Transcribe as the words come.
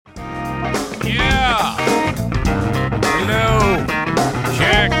Yeah. Hello.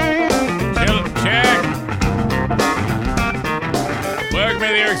 Check. Check. Welcome to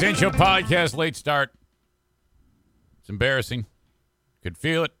the Eric Zane Show podcast. Late start. It's embarrassing. Could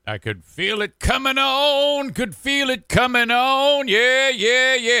feel it. I could feel it coming on. Could feel it coming on.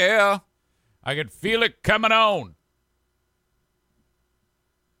 Yeah. I could feel it coming on.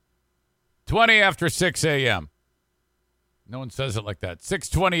 20 after 6 a.m. No one says it like that.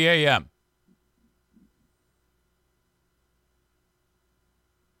 6:20 a.m.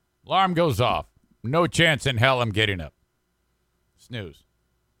 Alarm goes off. No chance in hell I'm getting up. Snooze.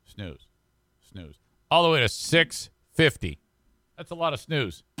 All the way to 6:50. That's a lot of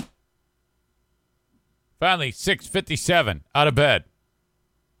snooze. Finally, 6:57, out of bed.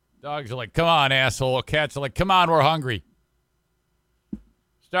 Dogs are like, come on, asshole. Cats are like, come on, we're hungry.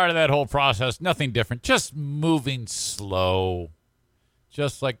 Started that whole process. Nothing different. Just moving slow.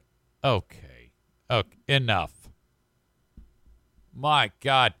 Just like, okay, enough. My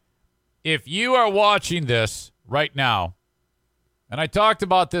God. If you are watching this right now, and I talked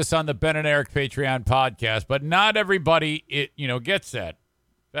about this on the Ben and Eric Patreon podcast, but not everybody gets that.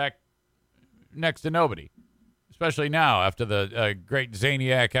 In fact, next to nobody, especially now after the great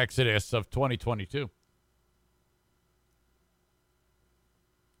Zaniac exodus of 2022.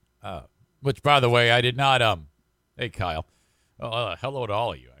 Which, by the way, I did not. Hey, Kyle. Hello to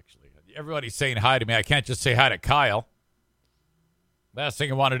all of you, actually. Everybody's saying hi to me. I can't just say hi to Kyle. Last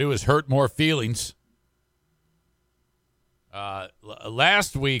thing I want to do is hurt more feelings.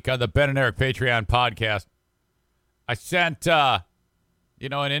 Last week on the Ben and Eric Patreon podcast, I sent an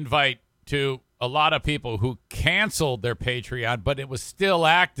invite to a lot of people who canceled their Patreon, but it was still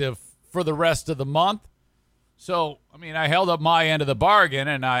active for the rest of the month. So, I held up my end of the bargain,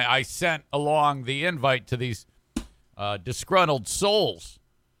 and I sent along the invite to these disgruntled souls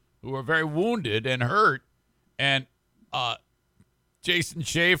who were very wounded and hurt. And Jason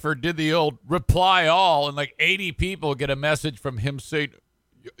Schaefer did the old reply all, and like 80 people get a message from him saying,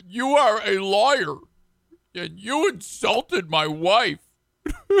 "You are a liar, and you insulted my wife."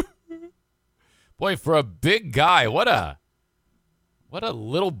 Boy, for a big guy, what a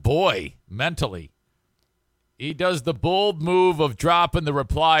little boy mentally. He does the bold move of dropping the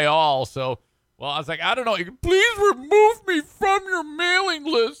reply all. So, I was like, I don't know. Please remove me from your mailing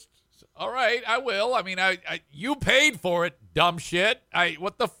list. All right, I will. You paid for it, dumb shit.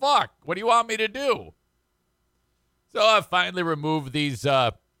 What the fuck? What do you want me to do? So I finally removed these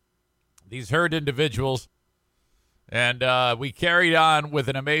hurt individuals, and we carried on with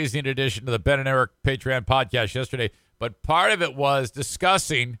an amazing edition of the Ben and Eric Patreon podcast yesterday. But part of it was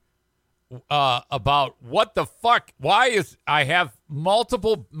discussing about what the fuck, why is I have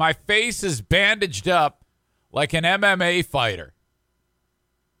my face is bandaged up like an MMA fighter.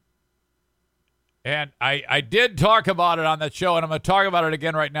 And I did talk about it on that show, and I'm going to talk about it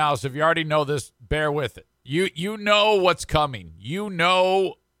again right now. So if you already know this, bear with it. You know what's coming. You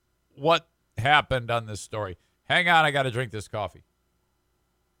know what happened on this story. Hang on, I got to drink this coffee.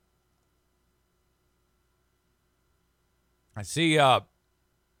 I see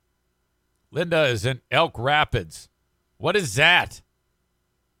Linda is in Elk Rapids. What is that?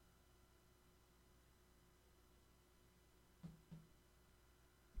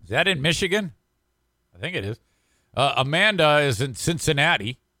 Is that in Michigan? I think it is. Amanda is in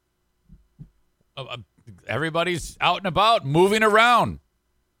Cincinnati. Everybody's out and about, moving around.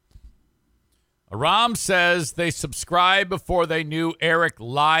 Aram says they subscribed before they knew Eric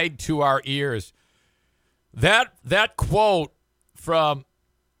lied to our ears. That quote from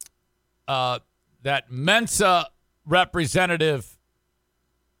that Mensa representative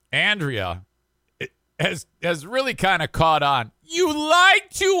Andrea has really kind of caught on. You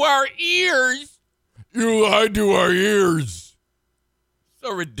lied to our ears. You lied to our ears.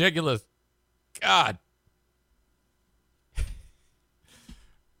 So ridiculous. God.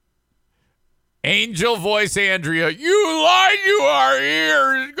 Angel voice Andrea. You lied to our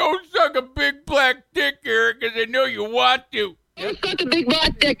ears. Go suck a big black dick, Eric, because I know you want to. Go suck a big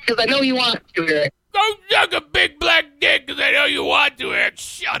black dick because I know you want to, Eric. Go suck a big black dick because I know you want to, Eric.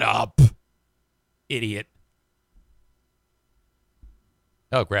 Shut up. Idiot.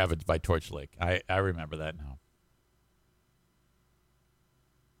 Oh, Gravids by Torch Lake. I remember that now.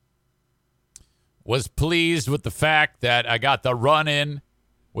 Was pleased with the fact that I got the run-in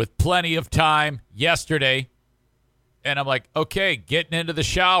with plenty of time yesterday. And I'm like, okay, getting into the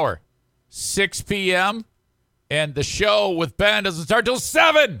shower. 6 p.m. And the show with Ben doesn't start till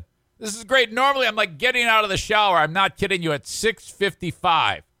 7. This is great. Normally, I'm like getting out of the shower. I'm not kidding you, at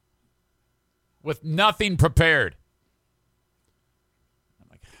 6:55 with nothing prepared. I'm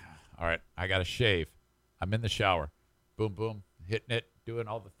like, all right, I got to shave. I'm in the shower. Boom, boom, hitting it, doing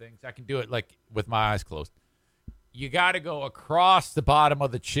all the things. I can do it like with my eyes closed. You got to go across the bottom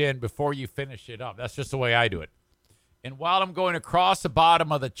of the chin before you finish it up. That's just the way I do it. And while I'm going across the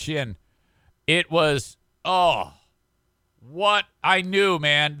bottom of the chin, it was, what I knew,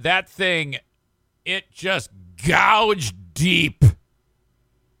 man. That thing, it just gouged deep.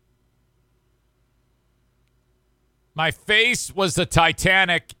 My face was the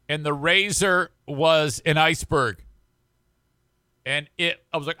Titanic, and the razor was an iceberg. And I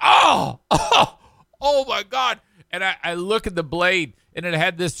was like, oh my God. And I look at the blade, and it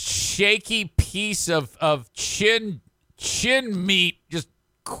had this shaky piece of chin meat just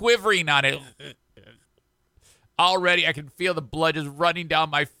quivering on it. Already, I can feel the blood just running down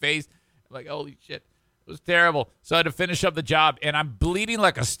my face. I'm like, holy shit. It was terrible. So I had to finish up the job, and I'm bleeding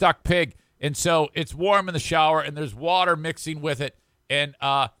like a stuck pig. And so it's warm in the shower, and there's water mixing with it, and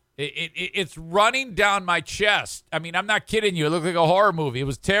it's running down my chest. I mean, I'm not kidding you. It looked like a horror movie. It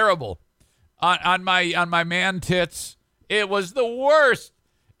was terrible. On my man tits, it was the worst.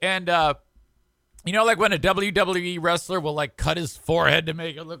 And like when a WWE wrestler will like cut his forehead to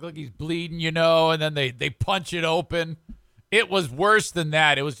make it look like he's bleeding, and then they punch it open. It was worse than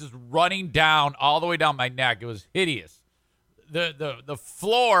that. It was just running down all the way down my neck. It was hideous. The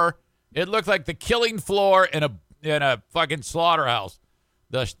floor. It looked like the killing floor in a fucking slaughterhouse,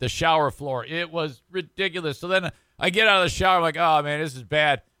 the shower floor. It was ridiculous. So then I get out of the shower, I'm like, oh, man, this is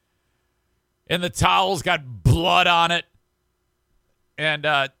bad. And the towel's got blood on it. And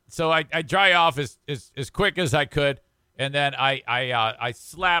so I dry off as quick as I could. And then I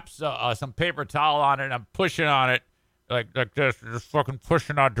slap some paper towel on it, and I'm pushing on it like this, just fucking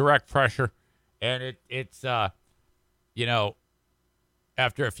pushing on direct pressure. And it's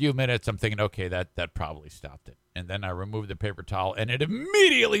after a few minutes, I'm thinking, okay, that probably stopped it. And then I removed the paper towel, and it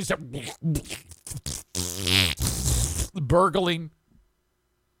immediately started burgling.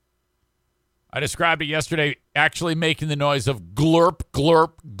 I described it yesterday, actually making the noise of glurp,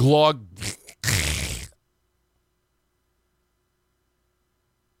 glurp, glug.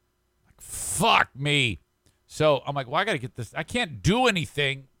 Fuck me. So I'm like, well, I got to get this. I can't do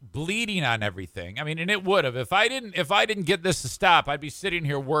anything bleeding on everything. I mean, and it would have. If I didn't get this to stop, I'd be sitting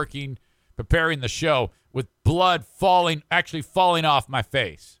here working, preparing the show with blood actually falling off my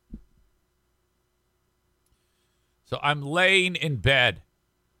face. So I'm laying in bed,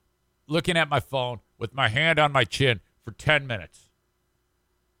 looking at my phone with my hand on my chin for 10 minutes.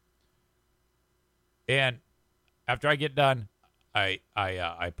 And after I get done, I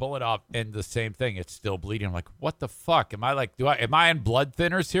pull it off, and the same thing. It's still bleeding. I'm like, what the fuck? Am I on blood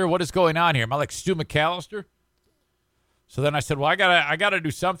thinners here? What is going on here? Am I like Stu McAllister? So then I said, well, I gotta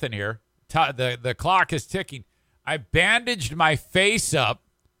do something here. The clock is ticking. I bandaged my face up,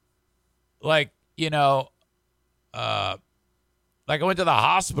 like I went to the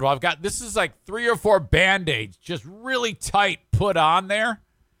hospital. This is like 3 or 4 Band-Aids, just really tight put on there.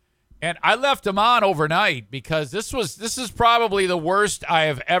 And I left them on overnight because this is probably the worst I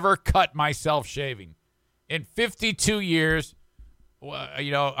have ever cut myself shaving. In 52 years,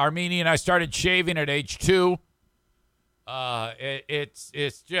 Armenia and I started shaving at age 2.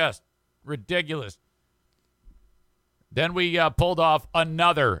 It's just ridiculous. Then we pulled off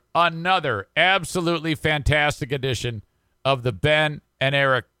another absolutely fantastic edition of the Ben and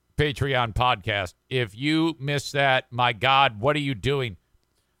Eric Patreon podcast. If you missed that, my God, what are you doing?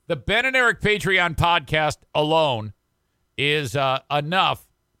 The Ben and Eric Patreon podcast alone is enough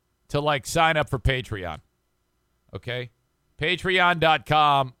to sign up for Patreon. Okay?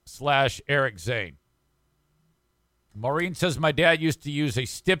 Patreon.com/Eric Zane. Maureen says my dad used to use a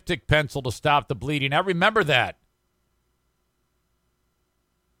styptic pencil to stop the bleeding. I remember that.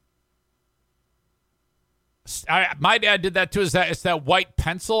 My dad did that too. It's that white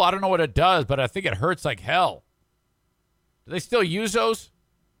pencil. I don't know what it does, but I think it hurts like hell. Do they still use those?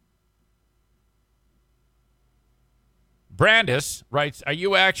 Brandis writes, are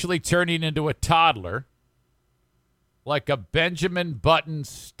you actually turning into a toddler? Like a Benjamin Button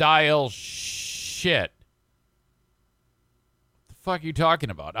style shit. What the fuck are you talking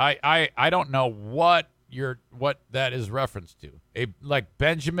about? I don't know what that is reference to. Like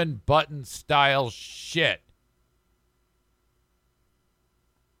Benjamin Button style shit.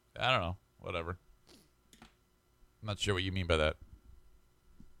 I don't know. Whatever. I'm not sure what you mean by that.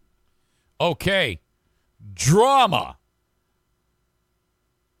 Okay. Drama.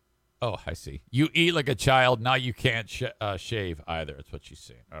 Oh, I see. You eat like a child. Now you can't shave either. That's what she's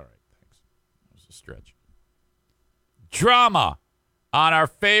saying. All right. Thanks. That was a stretch. Drama on our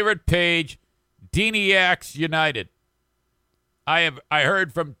favorite page, Deniacs United. I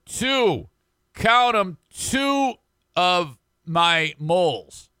heard from two, count them, two of my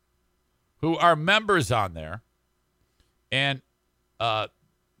moles who are members on there, and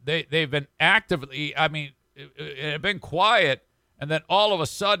they've been actively, I mean, it been quiet, and then all of a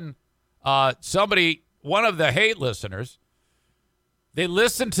sudden, somebody, one of the hate listeners, they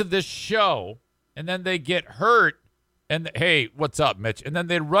listen to this show, and then they get hurt, and hey, what's up, Mitch? And then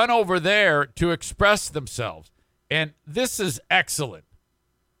they run over there to express themselves, and this is excellent.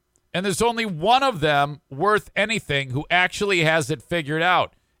 And there's only one of them worth anything who actually has it figured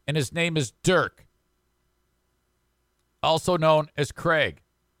out, and his name is Dirk, also known as Craig.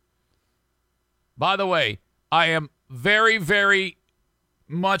 By the way, I am very, very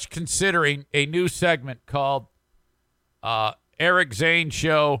much considering a new segment called Eric Zane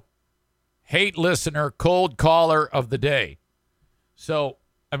Show Hate Listener Cold Caller of the Day. So,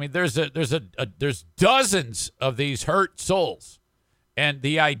 I mean, there's dozens of these hurt souls. And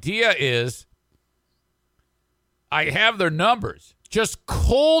the idea is I have their numbers, just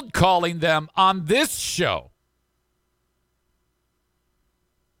cold calling them on this show.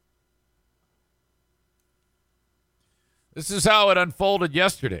 This is how it unfolded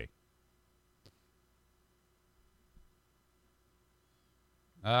yesterday.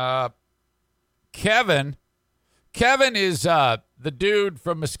 Kevin is the dude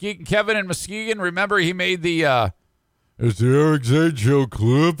from Muskegon. Kevin in Muskegon. Remember, he made the it's the Eric Zane Show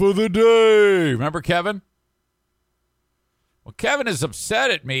clip of the day. Remember Kevin? Well, Kevin is upset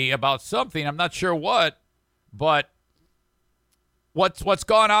at me about something. I'm not sure what, but what's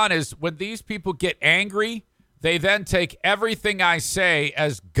going on is when these people get angry, they then take everything I say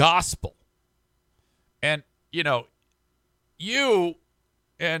as gospel. And, you know, you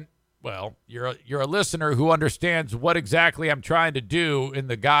and, well, you're a listener who understands what exactly I'm trying to do in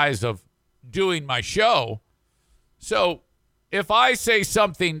the guise of doing my show. So if I say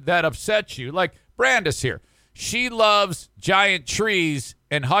something that upsets you, like Brandis here, she loves giant trees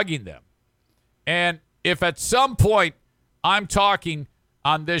and hugging them. And if at some point I'm talking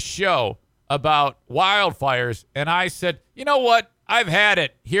on this show about wildfires, and I said, you know what? I've had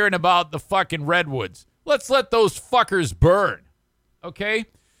it hearing about the fucking redwoods. Let's let those fuckers burn. Okay?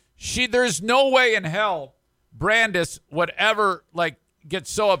 There's no way in hell Brandis would ever, get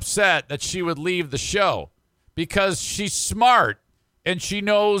so upset that she would leave the show because she's smart and she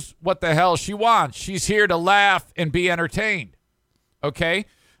knows what the hell she wants. She's here to laugh and be entertained. Okay?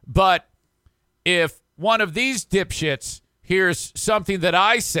 But if one of these dipshits hears something that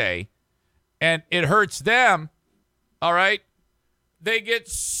I say and it hurts them, all right, they get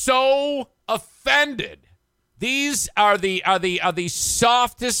so offended. These are the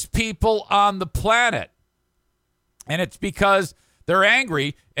softest people on the planet. And it's because they're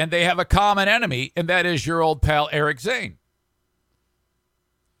angry and they have a common enemy, and that is your old pal Eric Zane.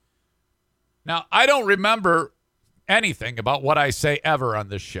 Now, I don't remember anything about what I say ever on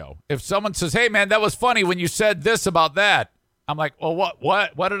this show. If someone says, hey, man, that was funny when you said this about that, I'm like, well,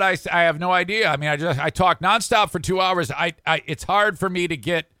 what did I say? I have no idea. I mean, I talk nonstop for 2 hours. It's hard for me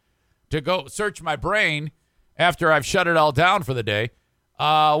to go search my brain after I've shut it all down for the day.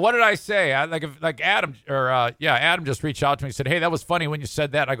 What did I say? Adam Adam just reached out to me and said, hey, that was funny when you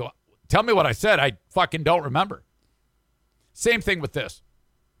said that. I go, tell me what I said. I fucking don't remember. Same thing with this.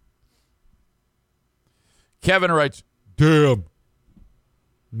 Kevin writes, damn,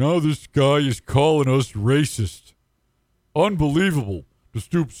 now this guy is calling us racist. Unbelievable to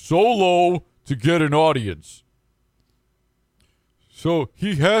stoop so low to get an audience. So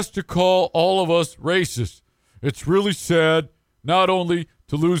he has to call all of us racist. It's really sad not only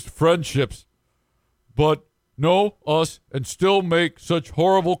to lose friendships, but know us and still make such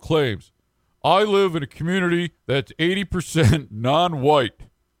horrible claims. I live in a community that's 80% non-white.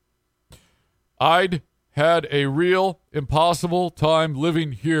 I'd had a real impossible time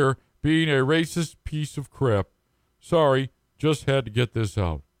living here being a racist piece of crap. Sorry, just had to get this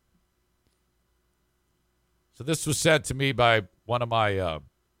out. So this was sent to me by one of my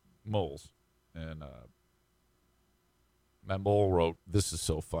moles. And my mole wrote, this is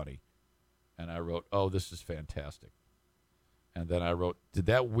so funny. And I wrote, oh, this is fantastic. And then I wrote, did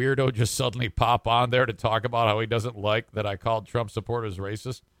that weirdo just suddenly pop on there to talk about how he doesn't like that I called Trump supporters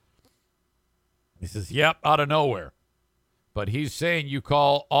racist? He says, yep, out of nowhere. But he's saying you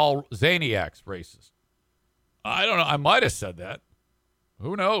call all Zaniacs racist. I don't know. I might have said that.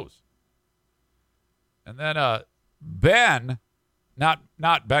 Who knows? And then Ben,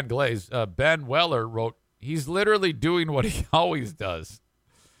 not Ben Glaze, Ben Weller wrote, he's literally doing what he always does.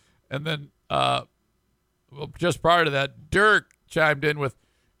 And then just prior to that, Dirk chimed in with,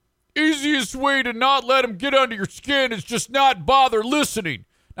 Easiest way to not let him get under your skin is just not bother listening.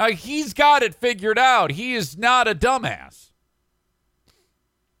 Now, he's got it figured out. He is not a dumbass.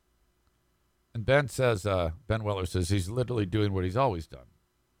 And Ben Weller says he's literally doing what he's always done.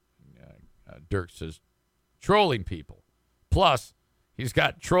 Dirk says, trolling people. Plus, he's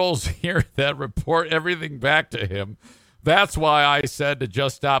got trolls here that report everything back to him. That's why I said to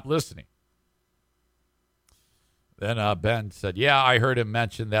just stop listening. Then Ben said, yeah, I heard him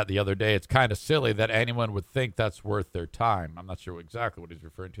mention that the other day. It's kind of silly that anyone would think that's worth their time. I'm not sure exactly what he's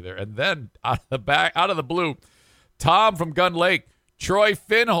referring to there. And then out of the blue, Tom from Gun Lake, Troy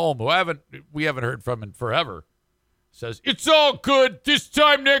Finholm, who we haven't heard from in forever, says, it's all good. This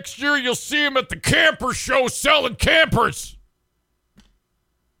time next year, you'll see him at the camper show selling campers.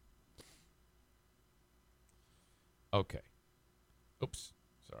 Okay. Oops.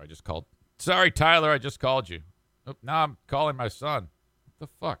 Sorry, I just called. Sorry, Tyler, I just called you. Oh, now I'm calling my son. What the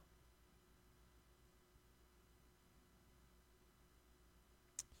fuck?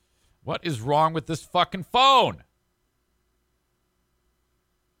 What is wrong with this fucking phone?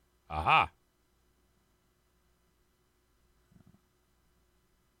 Aha.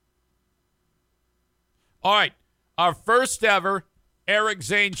 All right. Our first ever Eric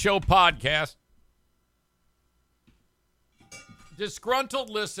Zane Show podcast.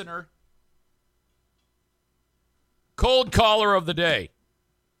 Disgruntled listener. Cold caller of the day.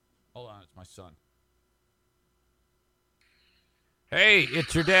 Hold on, it's my son. Hey,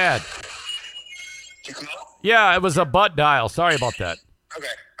 it's your dad. You call? Yeah, it was a butt dial. Sorry about that. Okay.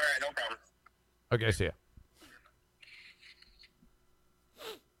 All right. No problem. Okay, see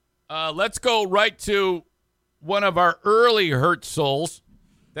ya. Let's go right to one of our early hurt souls.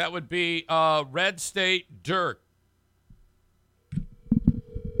 That would be Red State Dirk.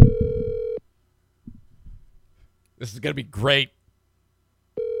 This is going to be great.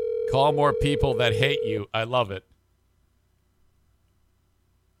 Call more people that hate you. I love it.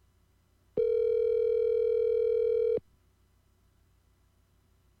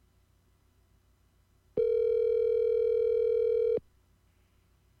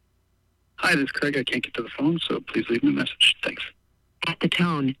 Hi, this is Craig. I can't get to the phone, so please leave me a message. Thanks. At the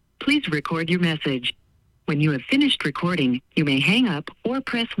tone, please record your message. When you have finished recording, you may hang up or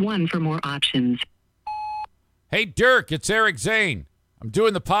press 1 for more options. Hey, Dirk, it's Eric Zane. I'm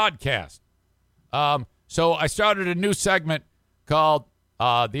doing the podcast. So I started a new segment called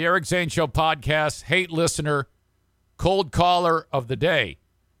the Eric Zane Show Podcast, Hate Listener, Cold Caller of the Day.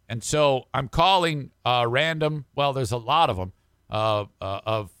 And so I'm calling random, well, there's a lot of them,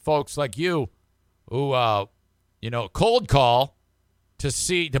 of folks like you who, cold call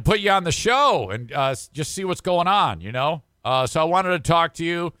to put you on the show and just see what's going on, So I wanted to talk to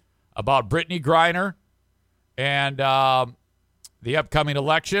you about Brittany Griner and the upcoming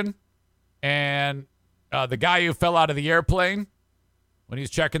election and the guy who fell out of the airplane when he's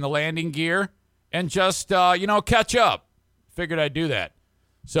checking the landing gear and just, catch up. Figured I'd do that.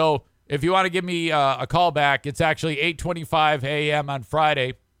 So if you want to give me a call back, it's actually 8:25 a.m. on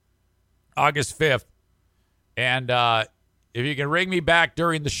Friday, August 5th. And if you can ring me back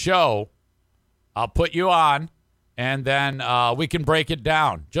during the show, I'll put you on, and then we can break it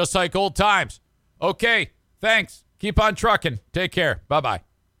down, just like old times. Okay, thanks. Keep on trucking. Take care. Bye-bye.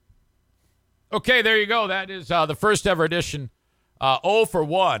 Okay, there you go. That is the first ever edition, 0 for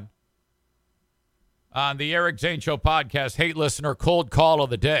 1, on the Eric Zane Show Podcast, Hate Listener, Cold Call of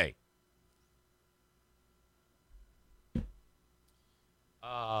the Day.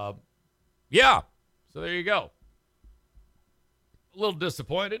 Yeah, so there you go. A little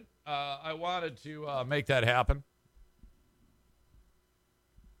disappointed. I wanted to make that happen.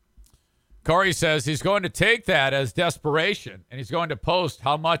 Corey says he's going to take that as desperation, and he's going to post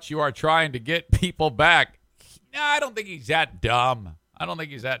how much you are trying to get people back. No, I don't think he's that dumb. I don't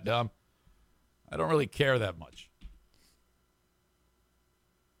really care that much.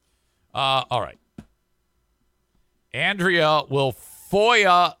 All right. Andrea will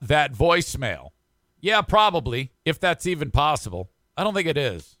FOIA that voicemail. Yeah, probably, if that's even possible. I don't think it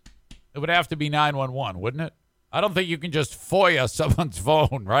is. It would have to be 911, wouldn't it? I don't think you can just FOIA someone's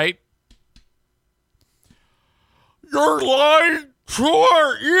phone, right? You're lying to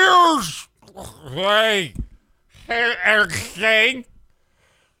our ears. Hey, Eric Zane.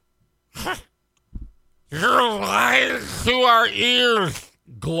 You're lying to our ears.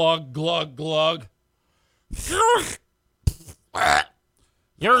 Glug, glug, glug.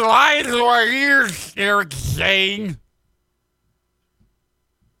 You're lying to our ears, Eric Zane.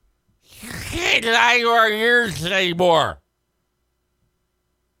 You can't lie to our ears anymore.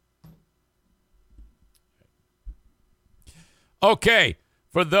 Okay,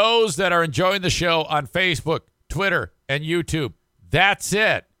 For those that are enjoying the show on Facebook, Twitter, and YouTube, that's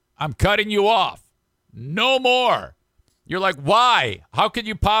it. I'm cutting you off. No more. You're like, why? How could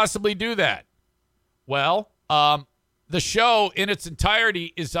you possibly do that? Well, the show in its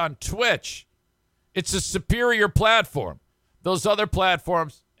entirety is on Twitch. It's a superior platform. Those other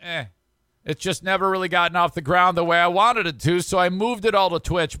platforms, it's just never really gotten off the ground the way I wanted it to, so I moved it all to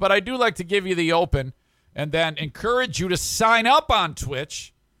Twitch. But I do like to give you the open and then encourage you to sign up on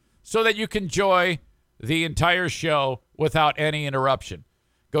Twitch so that you can enjoy the entire show without any interruption.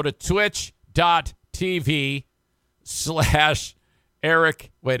 Go to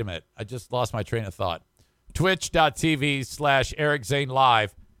twitch.tv/Eric. Wait a minute. I just lost my train of thought. Twitch.tv/Eric Zane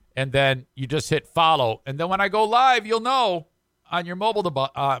Live. And then you just hit follow. And then when I go live, you'll know on your mobile device,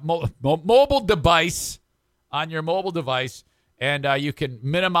 on your mobile device. And you can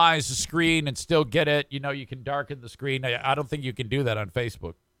minimize the screen and still get it. You know, you can darken the screen. I don't think you can do that on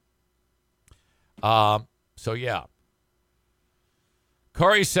Facebook. So, yeah.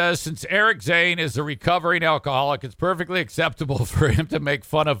 Corey says, since Eric Zane is a recovering alcoholic, it's perfectly acceptable for him to make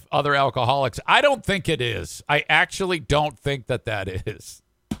fun of other alcoholics. I don't think it is. I actually don't think that is.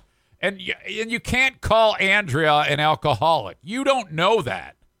 And you can't call Andrea an alcoholic. You don't know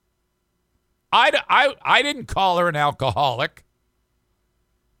that. I didn't call her an alcoholic.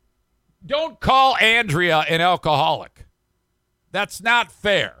 Don't call Andrea an alcoholic. That's not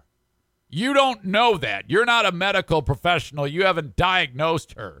fair. You don't know that. You're not a medical professional. You haven't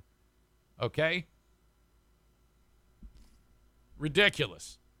diagnosed her. Okay?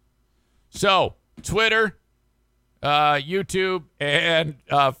 Ridiculous. So, Twitter, YouTube, and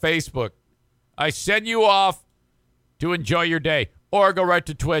Facebook. I send you off to enjoy your day. Or go right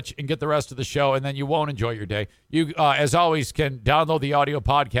to Twitch and get the rest of the show, and then you won't enjoy your day. You, as always, can download the audio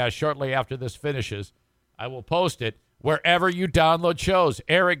podcast shortly after this finishes. I will post it wherever you download shows.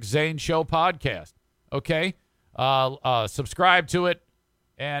 Eric Zane Show Podcast. Okay? Subscribe to it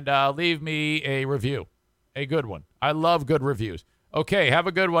and leave me a review. A good one. I love good reviews. Okay, have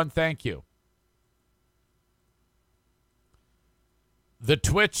a good one. Thank you. The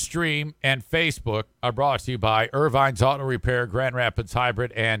Twitch stream and Facebook are brought to you by Irvine's Auto Repair, Grand Rapids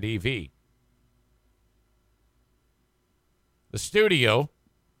Hybrid, and EV. The studio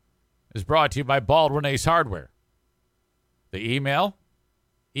is brought to you by Baldwin Ace Hardware. The email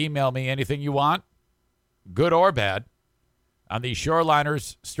me anything you want, good or bad, on the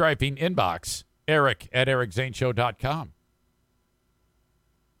Shoreliners Striping inbox, eric@ericzaneshow.com.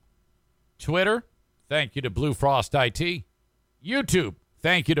 Twitter, thank you to Blue Frost IT. YouTube,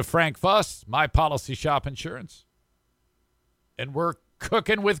 thank you to Frank Fuss, My Policy Shop Insurance. And we're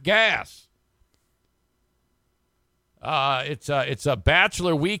cooking with gas. It's a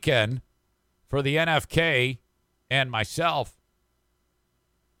bachelor weekend for the NFK and myself.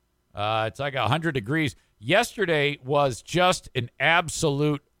 It's like 100 degrees. Yesterday was just an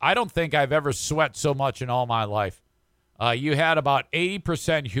absolute, I don't think I've ever sweat so much in all my life. You had about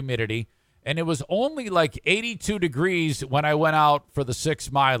 80% humidity. And it was only like 82 degrees when I went out for the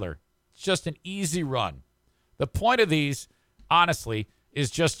 6-miler. It's just an easy run. The point of these, honestly, is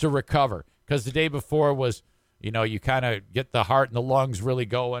just to recover. Because the day before was, you kind of get the heart and the lungs really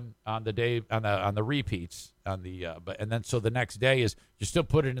going on the day on the repeats and then so the next day is you still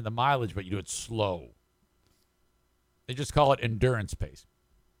put it in the mileage, but you do it slow. They just call it endurance pace.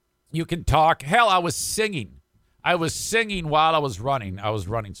 You can talk. Hell, I was singing. While I was running. I was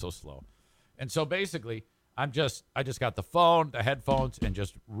running so slow. And so basically, I just got the phone, the headphones, and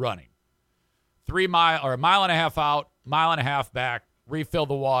just running. A mile and a half out, mile and a half back, refill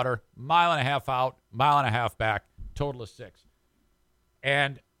the water, mile and a half out, mile and a half back, total of 6.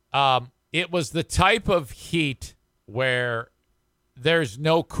 And it was the type of heat where there's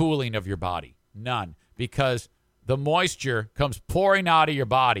no cooling of your body, none, because the moisture comes pouring out of your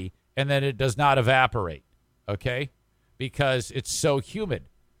body and then it does not evaporate, okay, because it's so humid.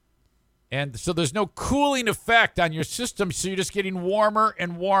 And so there's no cooling effect on your system, so you're just getting warmer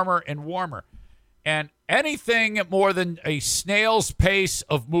and warmer and warmer. And anything more than a snail's pace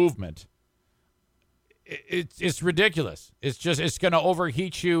of movement, it's ridiculous. It's going to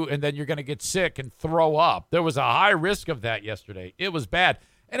overheat you, and then you're going to get sick and throw up. There was a high risk of that yesterday. It was bad.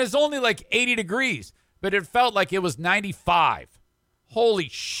 And it's only like 80 degrees, but it felt like it was 95. Holy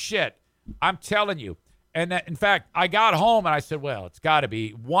shit. I'm telling you. And in fact, I got home and I said, well, it's got to be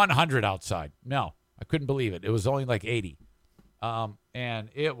 100 outside. No, I couldn't believe it. It was only like 80. And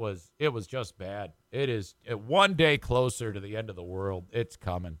it was just bad. It is one day closer to the end of the world. It's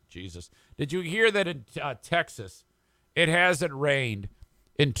coming. Jesus. Did you hear that in Texas, it hasn't rained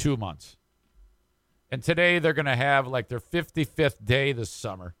in 2 months? And today they're going to have like their 55th day this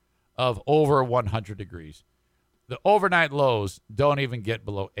summer of over 100 degrees. The overnight lows don't even get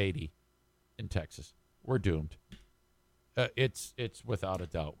below 80 in Texas. We're doomed. It's without a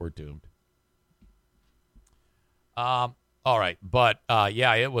doubt we're doomed. All right, but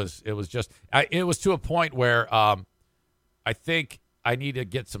yeah, it was just it was to a point where I think I need to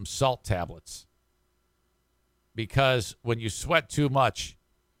get some salt tablets because when you sweat too much,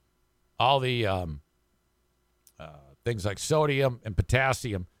 all the things like sodium and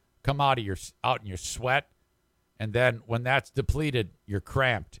potassium come out in your sweat, and then when that's depleted, you're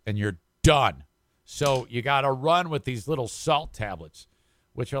cramped and you're done. So you got to run with these little salt tablets,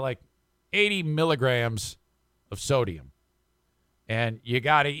 which are like 80 milligrams of sodium. And you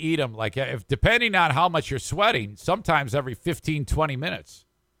got to eat them like if depending on how much you're sweating, sometimes every 15, 20 minutes.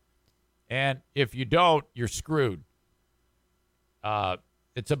 And if you don't, you're screwed.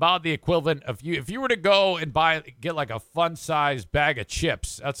 It's about the equivalent of if you were to go and get like a fun-sized bag of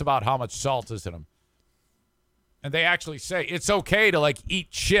chips, that's about how much salt is in them. And they actually say it's okay to like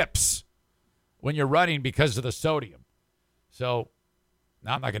eat chips when you're running because of the sodium. So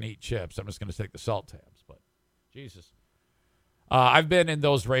now I'm not going to eat chips. I'm just going to take the salt tabs. But Jesus. I've been in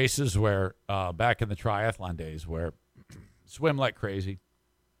those races where back in the triathlon days where swim like crazy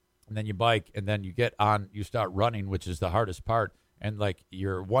and then you bike and then you start running, which is the hardest part. And like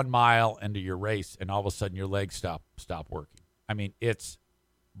you're 1 mile into your race and all of a sudden your legs stop working. I mean, it's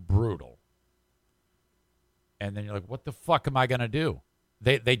brutal. And then you're like, what the fuck am I going to do?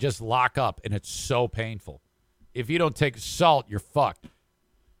 They just lock up, and it's so painful. If you don't take salt, you're fucked.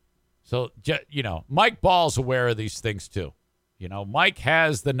 So, Mike Ball's aware of these things, too. Mike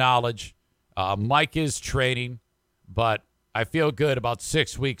has the knowledge. Mike is training, but I feel good about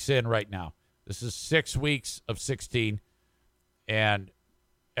 6 weeks in right now. This is 6 weeks of 16, and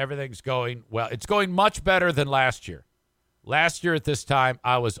everything's going well. It's going much better than last year. Last year at this time,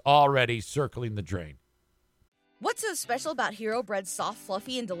 I was already circling the drain. What's so special about Hero Bread's soft,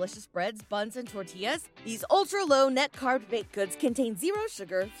 fluffy, and delicious breads, buns, and tortillas? These ultra-low net-carb baked goods contain zero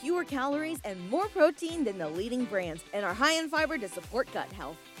sugar, fewer calories, and more protein than the leading brands, and are high in fiber to support gut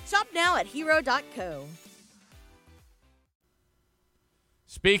health. Shop now at hero.co.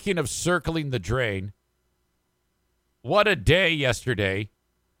 Speaking of circling the drain, what a day yesterday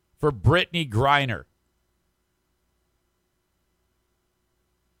for Brittany Griner.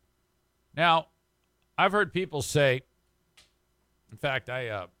 Now, I've heard people say, in fact,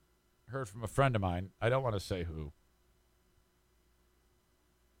 I heard from a friend of mine, I don't want to say who,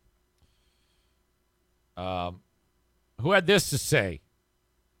 who had this to say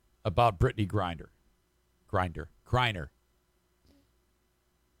about Brittany Griner.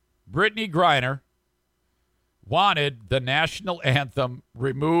 Brittany Griner wanted the national anthem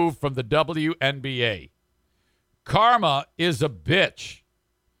removed from the WNBA. Karma is a bitch.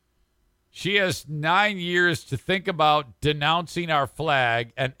 She has 9 years to think about denouncing our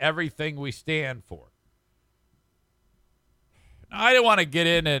flag and everything we stand for. Now, I don't want to get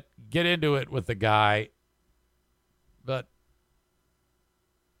into it with the guy, but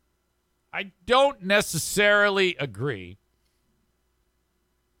I don't necessarily agree.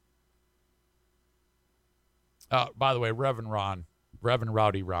 By the way, Reverend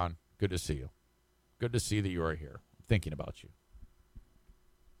Rowdy Ron, good to see you. Good to see that you are here. I'm thinking about you.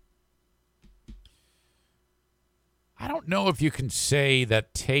 I don't know if you can say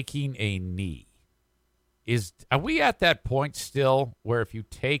that taking a knee are we at that point still where if you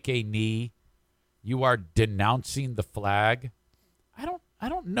take a knee, you are denouncing the flag? I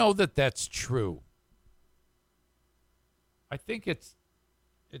don't know that that's true. I think it's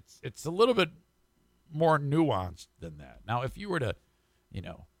a little bit more nuanced than that. Now, if you were to,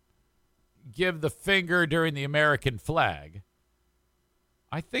 give the finger during the American flag,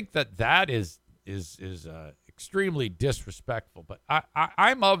 I think that is extremely disrespectful. But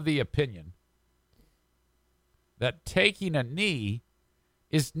I'm of the opinion that taking a knee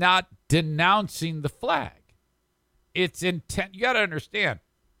is not denouncing the flag. It's intent. You got to understand.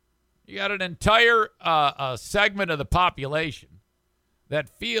 You got an entire segment of the population that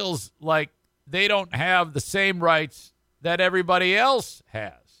feels like they don't have the same rights that everybody else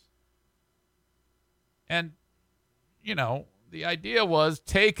has. And, the idea was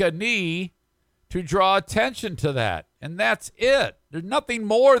take a knee to draw attention to that. And that's it. There's nothing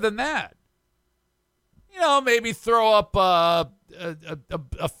more than that. Maybe throw up a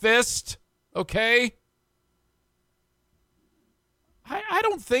fist, okay? I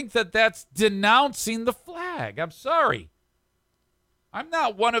don't think that's denouncing the flag. I'm sorry. I'm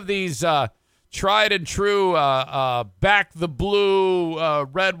not one of these tried and true back the blue,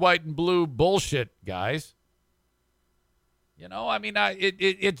 red, white, and blue bullshit, guys. You know, I mean,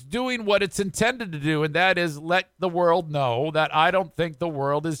 it's doing what it's intended to do, and that is let the world know that I don't think the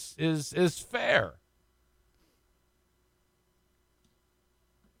world is fair.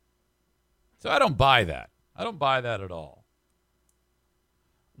 So I don't buy that. I don't buy that at all.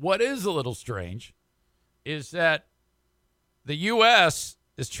 What is a little strange is that the U.S.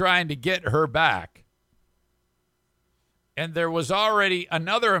 is trying to get her back. And there was already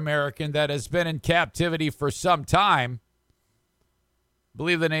another American that has been in captivity for some time. I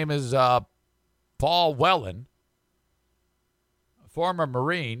believe the name is Paul Whelan, a former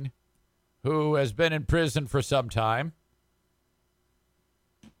Marine who has been in prison for some time.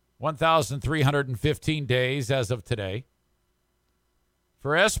 1,315 days as of today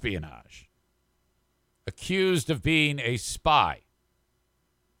for espionage, accused of being a spy.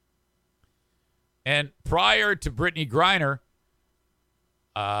 And prior to Brittany Griner,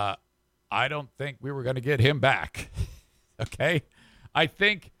 I don't think we were going to get him back. Okay? I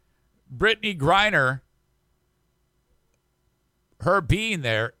think Brittany Griner, her being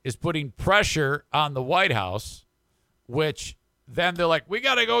there, is putting pressure on the White House, which then they're like, we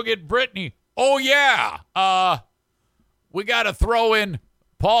got to go get Brittany. Oh, yeah. We got to throw in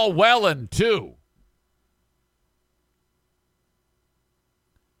Paul Whelan, too.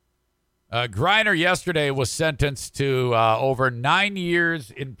 Griner yesterday was sentenced to over 9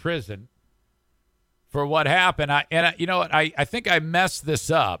 years in prison for what happened. You know what? I think I messed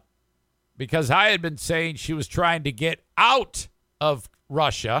this up because I had been saying she was trying to get out of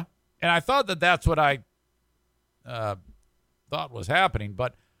Russia, and I thought that that's what I thought was happening,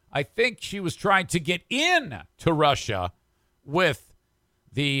 but I think she was trying to get in to Russia with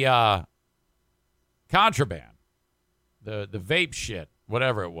the contraband, the vape shit,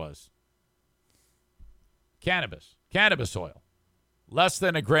 whatever it was. Cannabis oil, less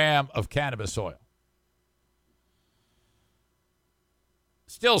than a gram of cannabis oil.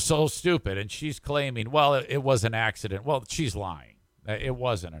 Still so stupid, and she's claiming, well, it was an accident. Well, she's lying. It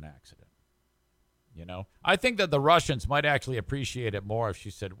wasn't an accident. You know, I think that the Russians might actually appreciate it more if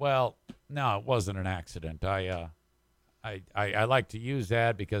she said, well, no, it wasn't an accident. I like to use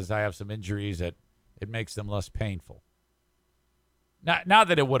that because I have some injuries that it makes them less painful. Not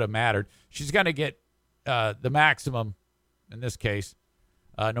that it would have mattered. She's going to get the maximum in this case,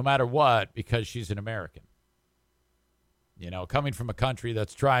 no matter what, because she's an American. You know, coming from a country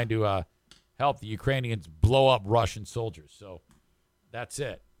that's trying to help the Ukrainians blow up Russian soldiers. So that's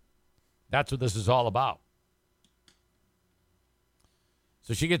it. That's what this is all about.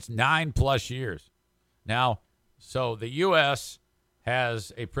 So she gets 9+ years. Now, so the U.S.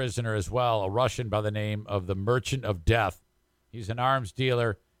 has a prisoner as well, a Russian by the name of the Merchant of Death. He's an arms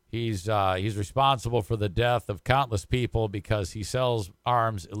dealer. He's responsible for the death of countless people because he sells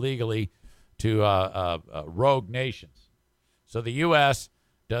arms illegally to rogue nations. So the U.S.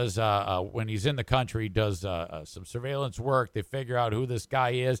 does, when he's in the country, does some surveillance work. They figure out who this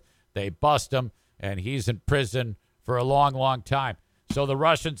guy is. They bust him, and he's in prison for a long, long time. So the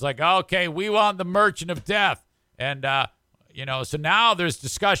Russians like, okay, we want the Merchant of Death. And, so now there's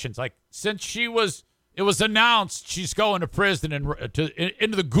discussions. Like, since it was announced she's going to prison and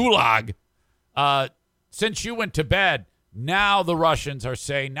into the gulag, since you went to bed, now the Russians are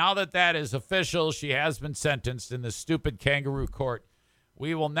saying, now that is official, she has been sentenced in this stupid kangaroo court,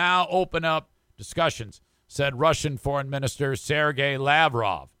 we will now open up discussions, said Russian Foreign Minister Sergei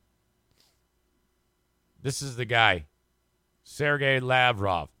Lavrov. This is the guy, Sergei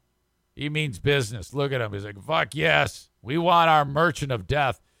Lavrov. He means business. Look at him. He's like, fuck yes, we want our Merchant of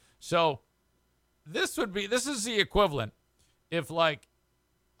Death. So this is the equivalent if like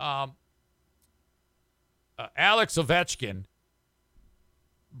Alex Ovechkin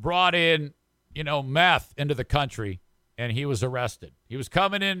brought in, meth into the country and he was arrested. He was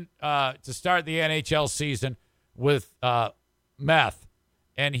coming in to start the NHL season with meth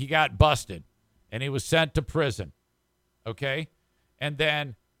and he got busted and he was sent to prison. Okay? And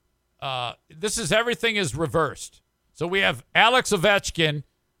then everything is reversed. So we have Alex Ovechkin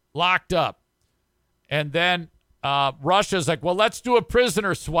locked up. And then Russia's like, well, let's do a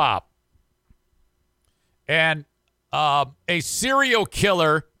prisoner swap. And a serial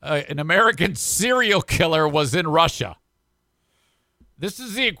killer, an American serial killer was in Russia. This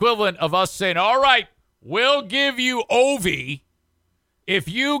is the equivalent of us saying, all right, we'll give you Ovi if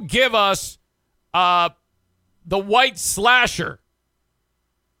you give us the white slasher.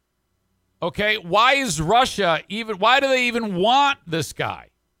 Okay, why do they even want this guy?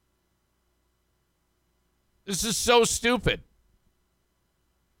 This is so stupid.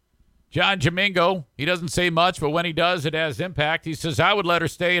 John Jamingo, he doesn't say much, but when he does, it has impact. He says, I would let her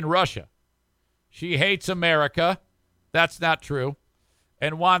stay in Russia. She hates America. That's not true.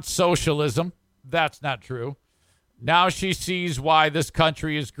 And wants socialism. That's not true. Now she sees why this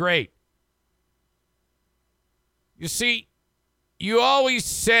country is great. You see, you always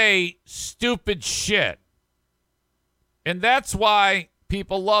say stupid shit. And that's why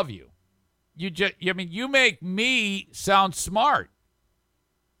people love you. You make me sound smart.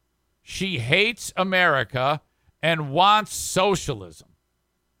 She hates America and wants socialism.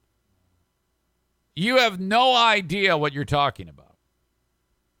 You have no idea what you're talking about.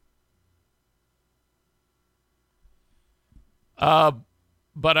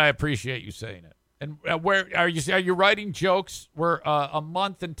 But I appreciate you saying it. And where are you? Are you writing jokes? We're a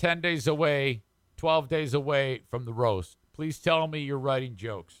month and 10 days away, 12 days away from the roast. Please tell me you're writing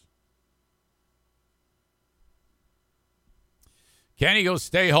jokes. Kenny goes,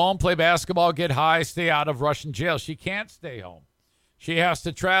 stay home, play basketball, get high, stay out of Russian jail. She can't stay home. She has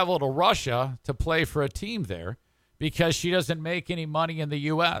to travel to Russia to play for a team there because she doesn't make any money in the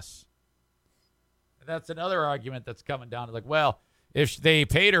U.S. That's another argument that's coming down to like, well, if they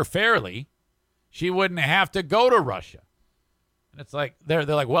paid her fairly, she wouldn't have to go to Russia. And it's like, they're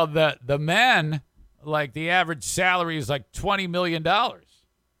like, well, the men, like the average salary is like $20 million.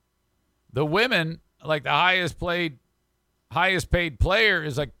 The women, like the highest paid player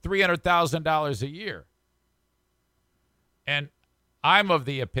is like $300,000 a year. And I'm of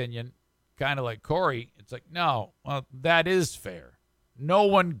the opinion, kind of like Corey, it's like, no, well, that is fair. No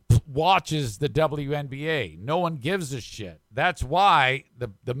one watches the WNBA. No one gives a shit. That's why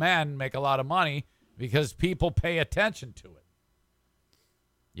the men make a lot of money, because people pay attention to it.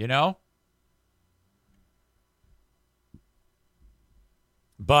 You know?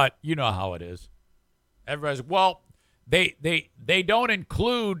 But you know how it is. Everybody's, well, they don't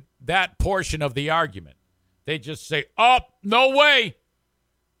include that portion of the argument. They just say, oh, no way.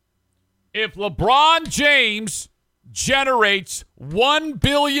 If LeBron James generates $1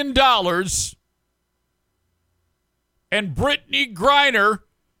 billion and Brittany Griner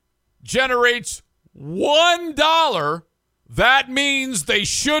generates $1, that means they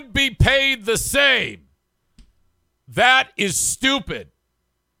should be paid the same. That is stupid.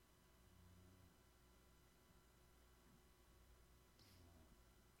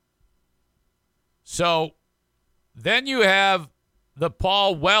 So then you have the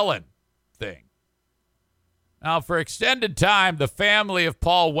Paul Whelan thing. Now, for extended time, the family of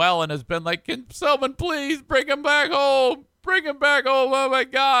Paul Whelan has been like, can someone please bring him back home? Bring him back home. Oh, my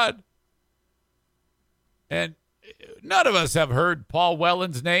God. And none of us have heard Paul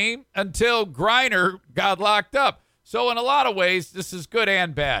Whelan's name until Griner got locked up. So in a lot of ways, this is good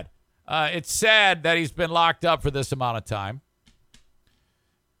and bad. It's sad that he's been locked up for this amount of time.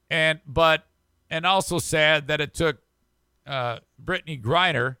 And also sad that it took Brittany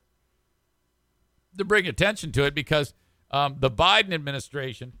Griner to bring attention to it, because the Biden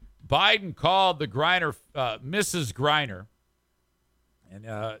administration, Biden called the Griner, Mrs. Griner, and,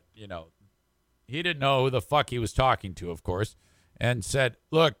 he didn't know who the fuck he was talking to, of course, and said,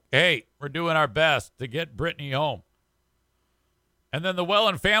 look, hey, we're doing our best to get Brittany home. And then the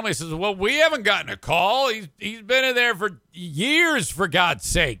Whelan family says, well, we haven't gotten a call. He's been in there for years, for God's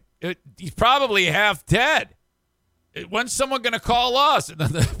sake. He's probably half dead. When's someone going to call us? And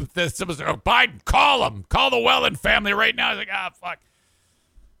then someone said, oh, Biden, call him. Call the Whelan family right now. He's like, fuck.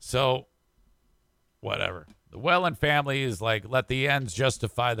 So, whatever. The Whelan family is like, let the ends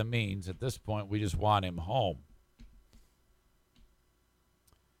justify the means. At this point, we just want him home.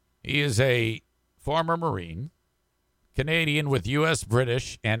 He is a former Marine, Canadian with U.S.,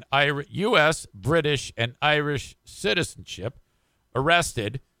 British, and Irish citizenship,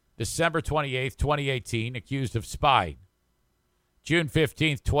 arrested December 28th, 2018, accused of spying. June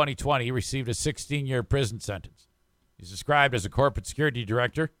 15th, 2020, he received a 16-year prison sentence. He's described as a corporate security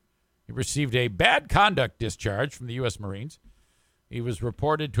director. He received a bad conduct discharge from the U.S. Marines. He was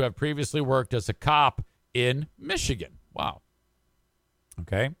reported to have previously worked as a cop in Michigan. Wow.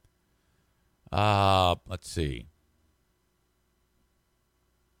 Okay. Let's see.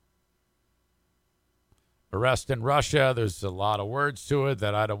 Arrest in Russia. There's a lot of words to it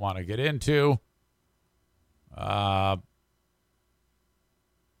that I don't want to get into. There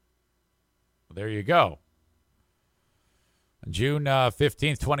you go. On June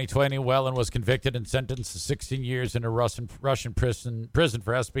 15th, 2020, Whelan was convicted and sentenced to 16 years in a Russian prison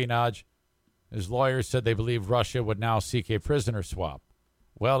for espionage. His lawyers said they believe Russia would now seek a prisoner swap.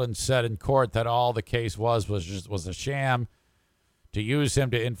 Whelan said in court that all the case was a sham to use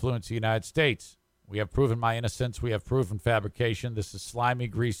him to influence the United States. We have proven my innocence. We have proven fabrication. This is slimy,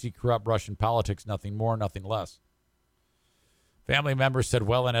 greasy, corrupt Russian politics, nothing more, nothing less. Family members said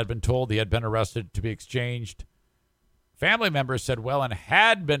Whelan had been told he had been arrested to be exchanged. Family members said Whelan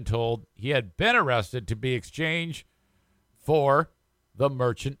had been told he had been arrested to be exchanged for the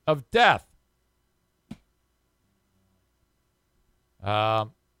Merchant of Death.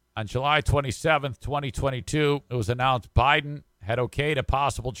 On July 27th, 2022, it was announced Biden had okayed a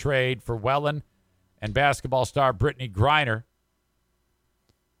possible trade for Whelan and basketball star Brittany Griner,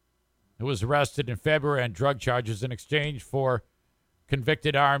 who was arrested in February on drug charges in exchange for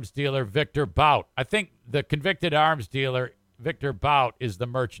convicted arms dealer Victor Bout. I think the convicted arms dealer Victor Bout is the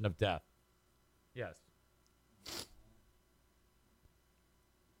Merchant of Death. Yes.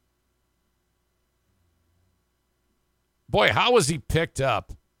 Boy, how was he picked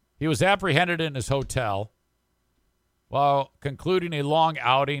up? He was apprehended in his hotel while concluding a long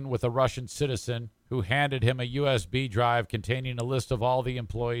outing with a Russian citizen who handed him a USB drive containing a list of all the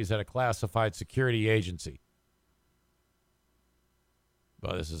employees at a classified security agency.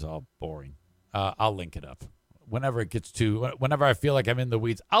 Well, this is all boring. I'll link it up. Whenever I feel like I'm in the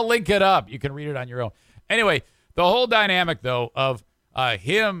weeds, I'll link it up. You can read it on your own. Anyway, the whole dynamic, though, of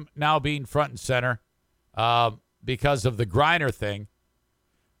him now being front and center because of the Griner thing,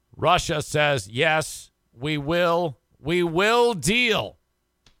 Russia says, yes, we will deal.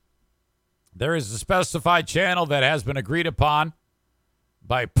 There is a specified channel that has been agreed upon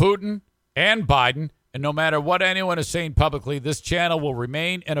by Putin and Biden, and no matter what anyone is saying publicly, this channel will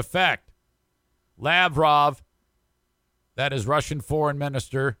remain in effect. Lavrov, that is Russian Foreign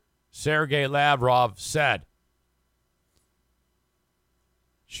Minister Sergei Lavrov, said.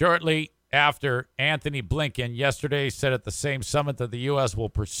 Shortly after, Anthony Blinken yesterday said at the same summit that the U.S. will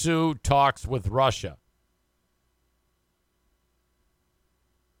pursue talks with Russia.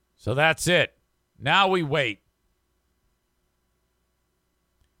 So that's it. Now we wait.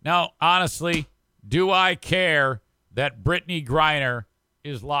 Now, honestly, do I care that Brittany Griner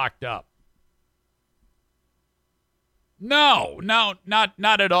is locked up? No, not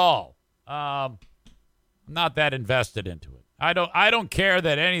at all. I'm not that invested into it. I don't care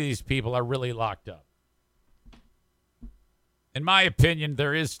that any of these people are really locked up. In my opinion,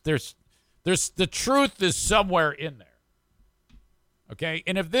 there's the truth is somewhere in there. Okay,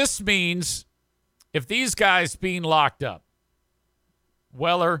 and if these guys being locked up,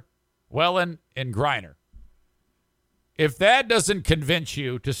 Whelan, and Griner, if that doesn't convince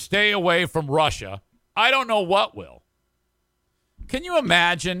you to stay away from Russia, I don't know what will. Can you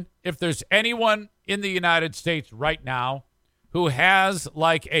imagine if there's anyone in the United States right now who has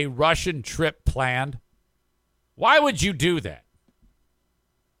like a Russian trip planned? Why would you do that?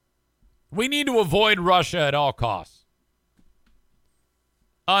 We need to avoid Russia at all costs.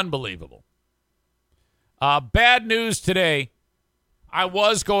 Unbelievable. Bad news today. I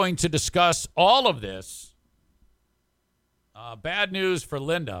was going to discuss all of this. Bad news for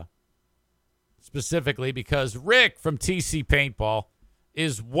Linda, specifically because Rick from TC Paintball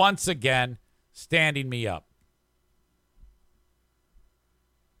is once again standing me up.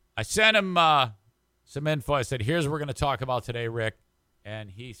 I sent him some info. I said, here's what we're going to talk about today, Rick. And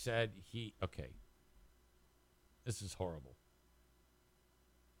he said, okay. This is horrible.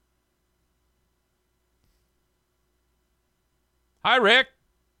 Hi, Rick.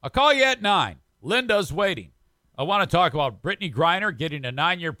 I'll call you at 9. Linda's waiting. I want to talk about Brittany Griner getting a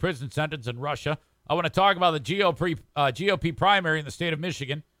 9-year prison sentence in Russia. I want to talk about the GOP primary in the state of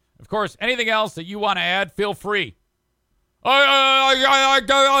Michigan. Of course, anything else that you want to add, feel free. I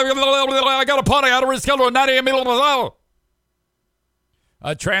got a punt. I got to reschedule a 9 a.m. meeting.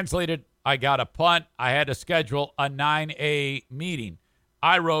 Translated, I got a punt. I had to schedule a 9 meeting.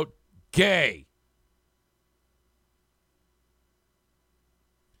 I wrote gay.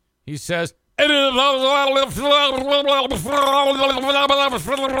 He says,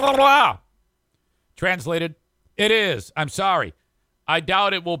 translated, it is. I'm sorry. I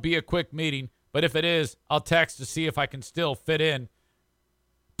doubt it will be a quick meeting, but if it is, I'll text to see if I can still fit in.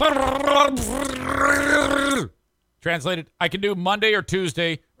 Translated, I can do Monday or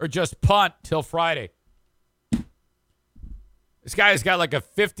Tuesday or just punt till Friday. This guy's got like a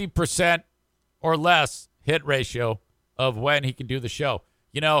 50% or less hit ratio of when he can do the show.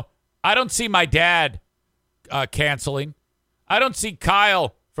 You know, I don't see my dad canceling. I don't see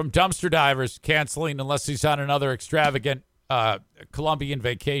Kyle from Dumpster Divers canceling unless he's on another extravagant Colombian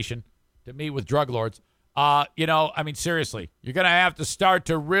vacation to meet with drug lords. Seriously, you're going to have to start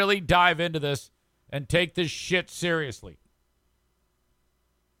to really dive into this and take this shit seriously.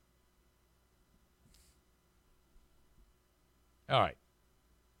 All right.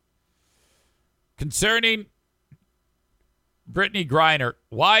 Concerning Brittany Griner,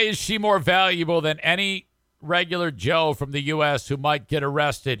 why is she more valuable than any regular Joe from the U.S. who might get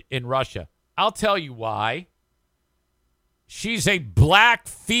arrested in Russia? I'll tell you why. She's a black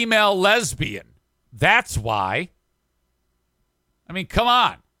female lesbian. That's why. I mean, come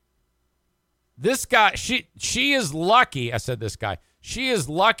on. This guy, she is lucky. I said this guy. She is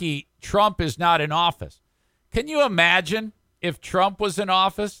lucky Trump is not in office. Can you imagine if Trump was in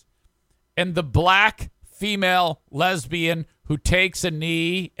office and the black female lesbian who takes a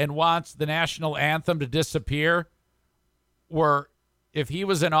knee and wants the national anthem to disappear if he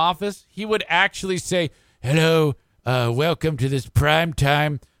was in office, he would actually say, hello, welcome to this prime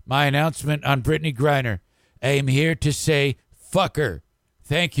time, my announcement on Brittany Griner. I am here to say, fuck her.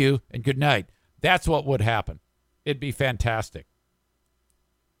 Thank you and good night. That's what would happen. It'd be fantastic.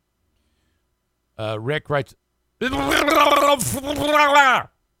 Rick writes,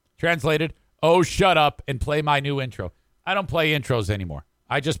 translated, oh, shut up and play my new intro. I don't play intros anymore.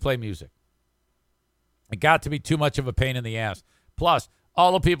 I just play music. It got to be too much of a pain in the ass. Plus,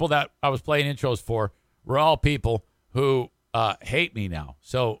 all the people that I was playing intros for were all people who hate me now.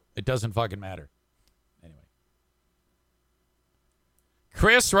 So it doesn't fucking matter. Anyway.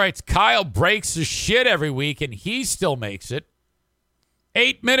 Chris writes, Kyle breaks his shit every week and he still makes it.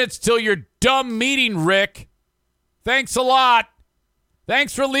 8 minutes till your dumb meeting, Rick. Thanks a lot.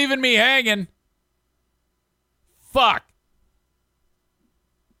 Thanks for leaving me hanging. Fuck.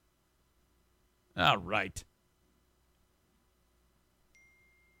 All right.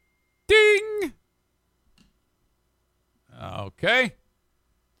 Ding. Okay.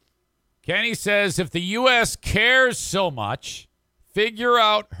 Kenny says, if the U.S. cares so much, figure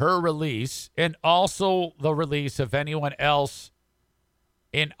out her release and also the release of anyone else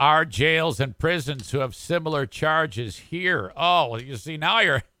in our jails and prisons who have similar charges here. Oh, well, you see, now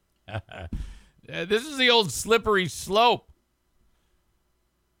you're... This is the old slippery slope.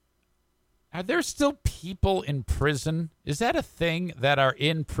 Are there still people in prison? Is that a thing that are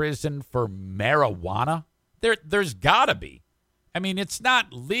in prison for marijuana? There's got to be. I mean, it's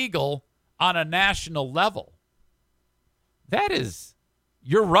not legal on a national level. That is,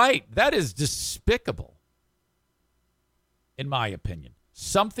 you're right. That is despicable, in my opinion.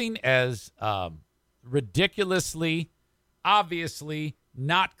 Something as ridiculously, obviously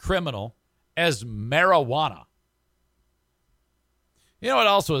not criminal as marijuana. You know what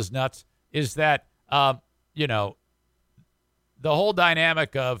also is nuts is that, the whole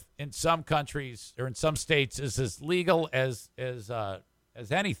dynamic of in some countries or in some states is as legal as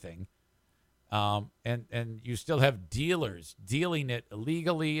anything. And you still have dealers dealing it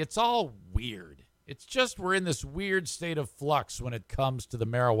illegally. It's all weird. It's just we're in this weird state of flux when it comes to the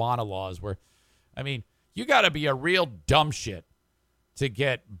marijuana laws where, I mean, you got to be a real dumb shit to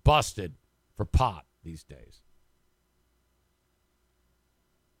get busted for pot these days.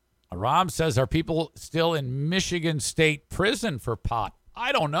 Aram says, are people still in Michigan State prison for pot?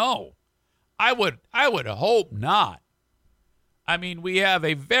 I don't know. I would hope not. I mean, we have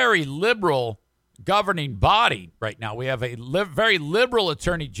a very liberal governing body right now. We have a very liberal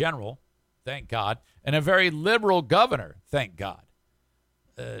attorney general, thank God, and a very liberal governor, thank God.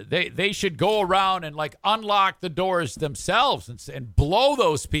 They should go around and like unlock the doors themselves and blow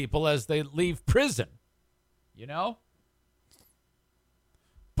those people as they leave prison. You know?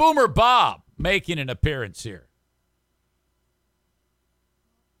 Boomer Bob making an appearance here.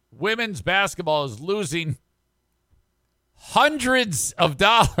 Women's basketball is losing hundreds of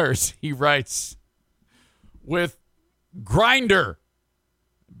dollars, he writes, with Grindr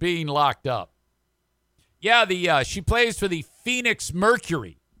being locked up. Yeah, she plays for the Phoenix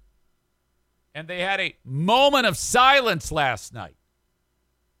Mercury. And they had a moment of silence last night.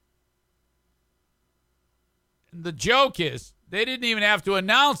 And the joke is they didn't even have to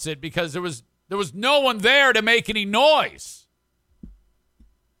announce it because there was no one there to make any noise.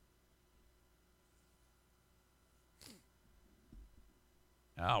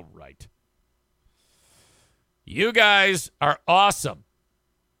 All right. You guys are awesome.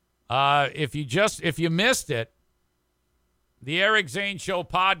 If you missed it, the Eric Zane Show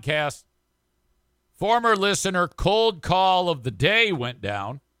podcast, former listener cold call of the day went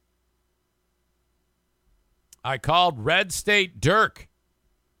down. I called Red State Dirk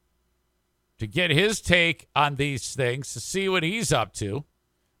to get his take on these things, to see what he's up to,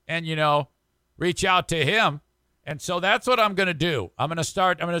 and, reach out to him. And so that's what I'm going to do. I'm going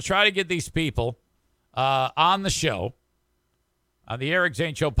to try to get these people on the show, on the Eric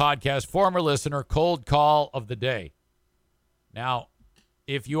Zane Show podcast, former listener, cold call of the day. Now,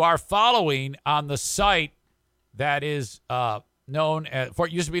 if you are following on the site that is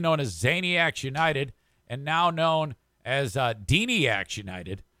used to be known as Zaniacs United and now known as Deaniacs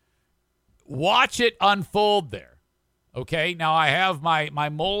United. Watch it unfold there. Okay, now I have my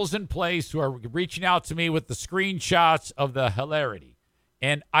moles in place who are reaching out to me with the screenshots of the hilarity,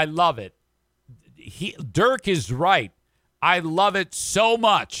 and I love it. Dirk is right. I love it so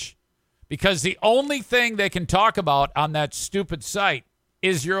much because the only thing they can talk about on that stupid site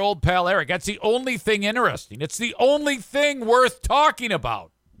is your old pal Eric. That's the only thing interesting. It's the only thing worth talking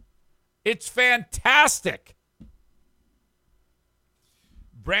about. It's fantastic.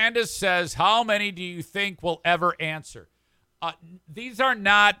 Brandis says, how many do you think will ever answer? These are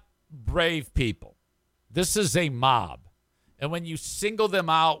not brave people. This is a mob. And when you single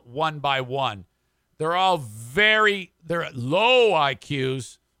them out one by one, they're low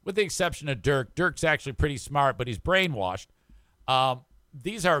IQs, with the exception of Dirk. Dirk's actually pretty smart, but he's brainwashed.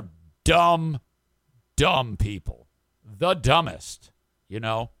 These are dumb people. The dumbest,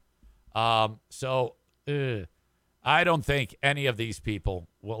 So I don't think any of these people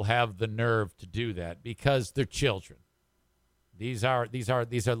will have the nerve to do that because they're children. These are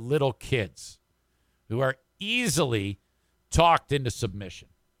little kids who are easily talked into submission,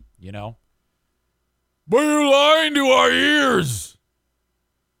 But you're lying to our ears.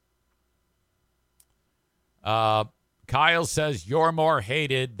 Kyle says, you're more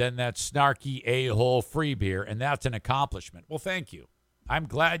hated than that snarky a-hole free beer, and that's an accomplishment. Well, thank you.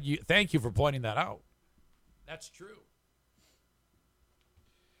 Thank you for pointing that out. That's true.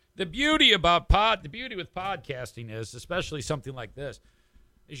 The beauty with podcasting is, especially something like this,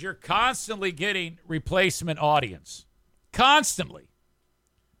 is you're constantly getting replacement audience. Constantly.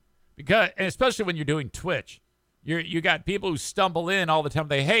 And especially when you're doing Twitch. You got people who stumble in all the time.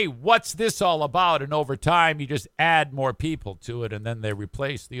 Hey, what's this all about? And over time, you just add more people to it, and then they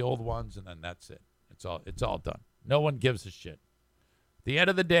replace the old ones, and then that's it. It's all done. No one gives a shit. At the end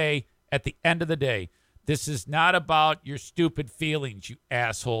of the day, this is not about your stupid feelings, you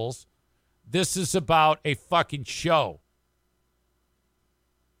assholes. This is about a fucking show.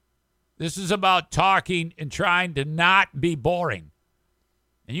 This is about talking and trying to not be boring.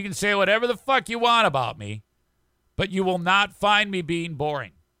 And you can say whatever the fuck you want about me, but you will not find me being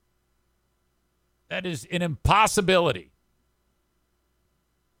boring. That is an impossibility.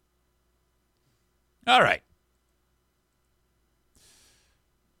 All right.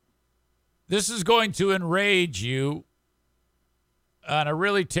 This is going to enrage you on a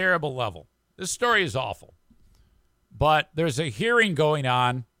really terrible level. This story is awful. But there's a hearing going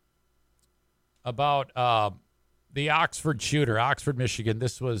on about the Oxford shooter, Oxford, Michigan.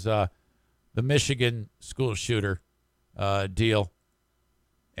 This was the Michigan school shooter deal.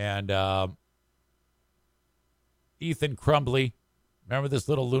 And Ethan Crumbly, remember this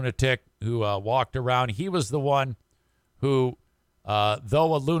little lunatic who walked around? He was the one who,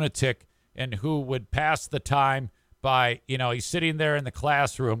 though a lunatic, and who would pass the time by, he's sitting there in the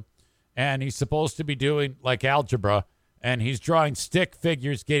classroom and he's supposed to be doing like algebra and he's drawing stick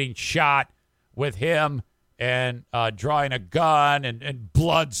figures getting shot with him and drawing a gun and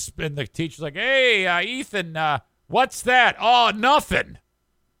blood. And the teacher's like, hey, Ethan, what's that? Oh, nothing.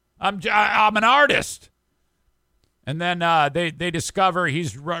 I'm an artist. And then they discover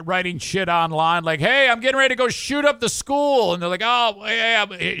he's writing shit online like, hey, I'm getting ready to go shoot up the school. And they're like, oh,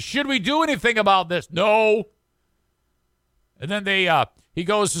 yeah, should we do anything about this? No. And then he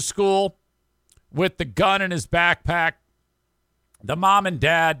goes to school with the gun in his backpack. The mom and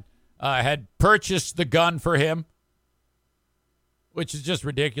dad had purchased the gun for him, which is just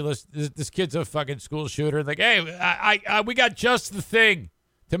ridiculous. This kid's a fucking school shooter. Like, hey, we got just the thing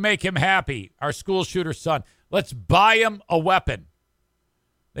to make him happy, our school shooter son. Let's buy him a weapon.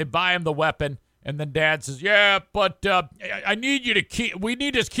 They buy him the weapon, and then dad says, yeah, but I need you to we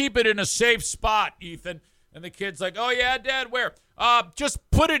need to keep it in a safe spot, Ethan. And the kid's like, oh, yeah, Dad, where? Just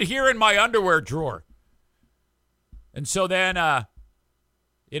put it here in my underwear drawer. And so then, the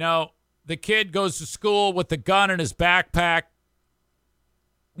kid goes to school with the gun in his backpack.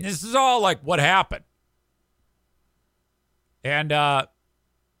 This is all like what happened. And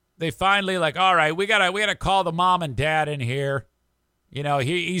they finally like, all right, we gotta call the mom and dad in here.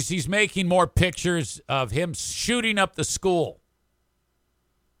 He's making more pictures of him shooting up the school.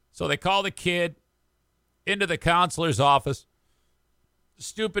 So they call the kid into the counselor's office.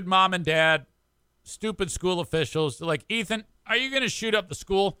 Stupid mom and dad, stupid school officials. They're like, Ethan, are you going to shoot up the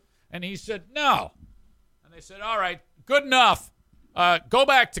school? And he said, no. And they said, all right, good enough. Go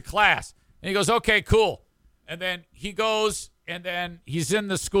back to class. And he goes, okay, cool. And then he goes, and then he's in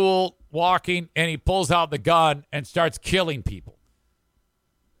the school walking, and he pulls out the gun and starts killing people.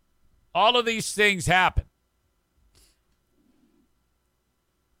 All of these things happen.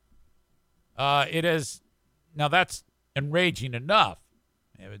 It is now that's enraging enough.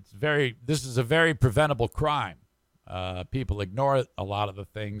 This is a very preventable crime. People ignore a lot of the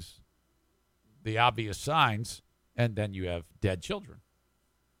things, the obvious signs, and then you have dead children.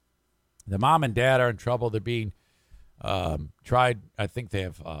 The mom and dad are in trouble. They're being tried. I think they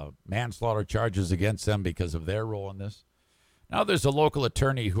have manslaughter charges against them because of their role in this. Now there's a local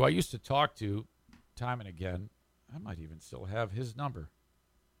attorney who I used to talk to time and again. I might even still have his number.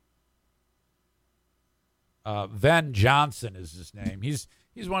 Van Johnson is his name. He's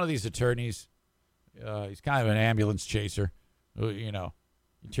one of these attorneys. He's kind of an ambulance chaser. You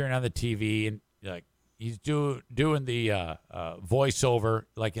turn on the TV and like he's doing the voiceover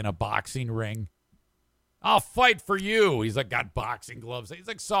like in a boxing ring. I'll fight for you. He's like got boxing gloves. He's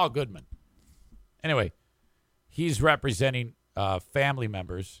like Saul Goodman. Anyway, he's representing family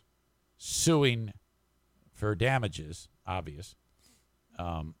members suing for damages, obvious.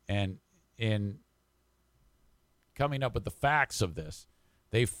 And in coming up with the facts of this,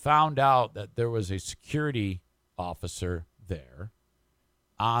 they found out that there was a security officer there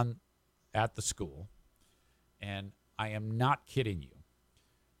at the school. And I am not kidding you.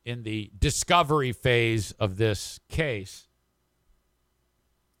 In the discovery phase of this case,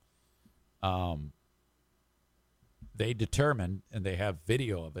 they determined, and they have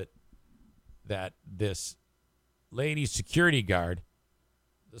video of it, that this lady security guard,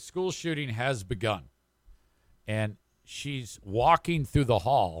 the school shooting has begun. And she's walking through the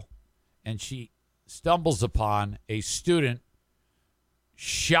hall, and she stumbles upon a student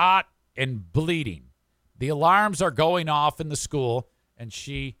shot and bleeding. The alarms are going off in the school, and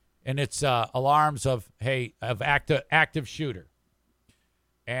it's alarms of active shooter.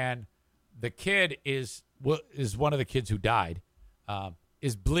 And the kid is one of the kids who died,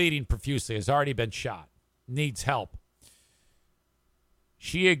 is bleeding profusely, has already been shot, needs help.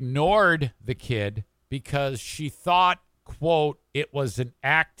 She ignored the kid because she thought, quote, it was an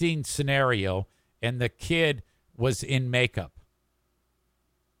acting scenario and the kid was in makeup.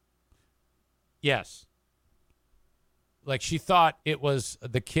 Yes. Like she thought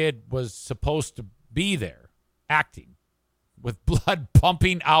the kid was supposed to be there acting with blood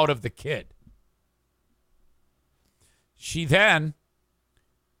pumping out of the kid. She then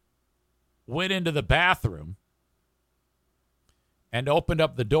went into the bathroom and opened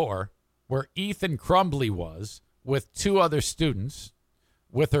up the door where Ethan Crumbly was with two other students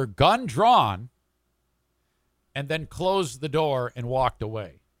with her gun drawn, and then closed the door and walked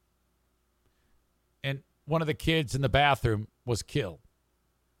away. And one of the kids in the bathroom was killed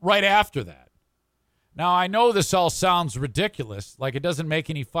right after that. Now, I know this all sounds ridiculous, like it doesn't make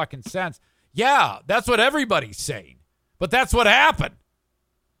any fucking sense. Yeah, that's what everybody's saying, but that's what happened.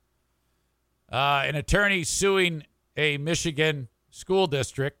 An attorney suing a Michigan school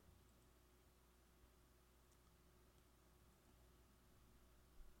district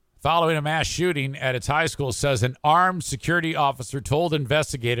following a mass shooting at its high school says an armed security officer told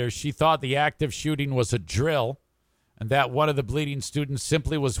investigators she thought the active shooting was a drill and that one of the bleeding students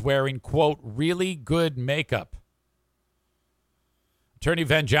simply was wearing, quote, really good makeup. Attorney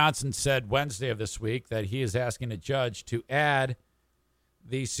Van Johnson said Wednesday of this week that he is asking a judge to add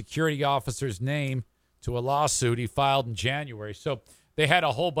the security officer's name to a lawsuit he filed in January. So they had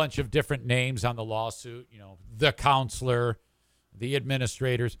a whole bunch of different names on the lawsuit, the counselor, the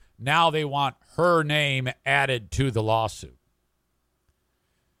administrators. Now they want her name added to the lawsuit.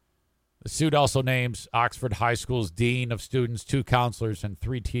 The suit also names Oxford High School's dean of students, 2 counselors, and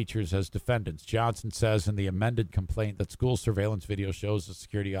 3 teachers as defendants. Johnson says in the amended complaint that school surveillance video shows the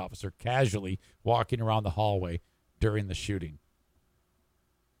security officer casually walking around the hallway during the shooting.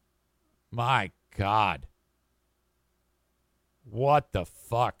 My God. What the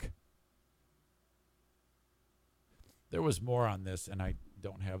fuck? There was more on this, and I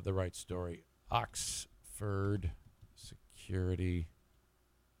don't have the right story. Oxford Security.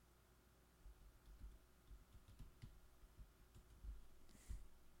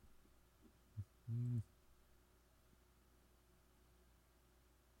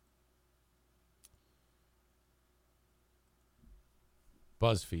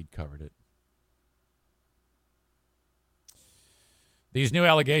 BuzzFeed covered it. These new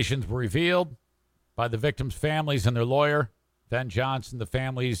allegations were revealed by the victims' families and their lawyer, Ben Johnson. The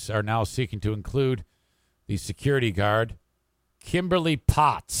families are now seeking to include the security guard, Kimberly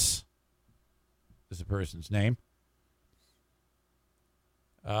Potts is the person's name,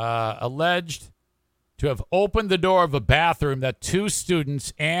 alleged to have opened the door of a bathroom that 2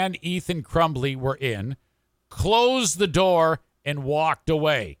 students and Ethan Crumbly were in, closed the door, and walked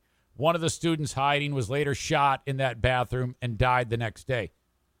away. One of the students hiding was later shot in that bathroom and died the next day.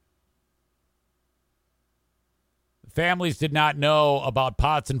 Families did not know about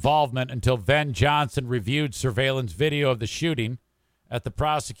Potts' involvement until Ven Johnson reviewed surveillance video of the shooting at the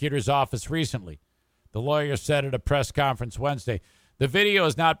prosecutor's office recently. The lawyer said at a press conference Wednesday, the video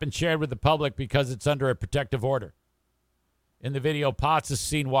has not been shared with the public because it's under a protective order. In the video, Potts is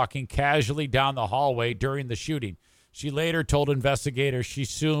seen walking casually down the hallway during the shooting. She later told investigators she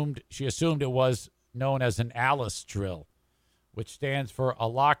assumed it was known as an ALICE drill, which stands for a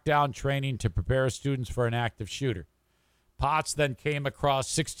lockdown training to prepare students for an active shooter. Potts then came across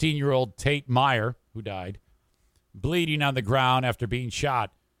 16-year-old Tate Meyer, who died, bleeding on the ground after being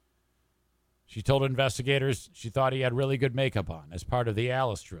shot. She told investigators she thought he had really good makeup on as part of the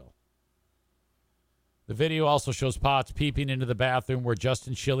ALICE drill. The video also shows Potts peeping into the bathroom where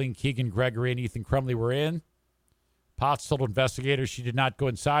Justin Schilling, Keegan Gregory, and Ethan Crumley were in. Potts told investigators she did not go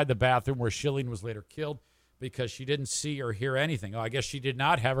inside the bathroom where Schilling was later killed because she didn't see or hear anything. Oh, I guess she did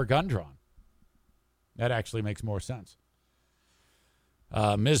not have her gun drawn. That actually makes more sense.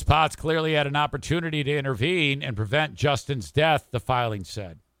 Ms. Potts clearly had an opportunity to intervene and prevent Justin's death, the filing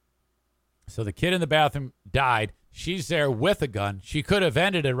said. So the kid in the bathroom died. She's there with a gun. She could have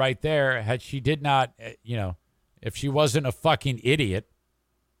ended it right there had she did not, if she wasn't a fucking idiot.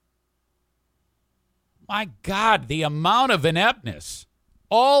 My God, the amount of ineptness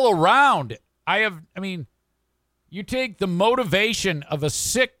all around. You take the motivation of a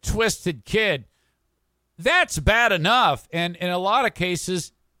sick, twisted kid. That's bad enough. And in a lot of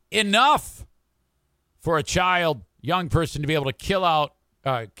cases, enough for a young person to be able to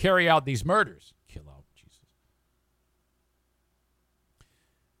carry out these murders. Jesus.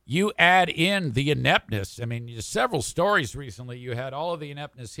 You add in the ineptness. Several stories recently. You had all of the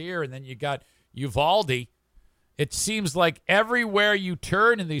ineptness here, and then you got Uvalde. It seems like everywhere you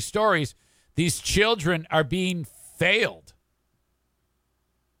turn in these stories, these children are being failed.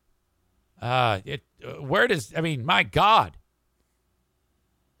 My God.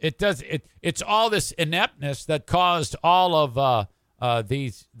 It's all this ineptness that caused all of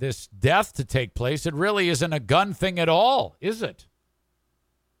this death to take place. It really isn't a gun thing at all, is it?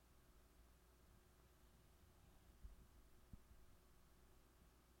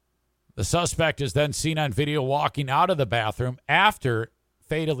 The suspect is then seen on video walking out of the bathroom after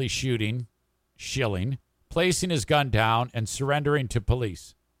fatally shooting Schilling, placing his gun down, and surrendering to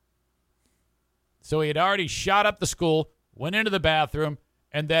police. So he had already shot up the school, went into the bathroom,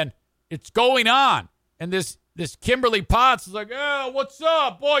 and then it's going on. And this Kimberly Potts is like, what's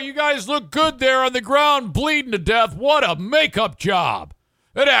up? Boy, you guys look good there on the ground bleeding to death. What a makeup job.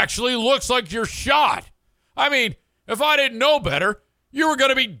 It actually looks like you're shot. If I didn't know better, you were going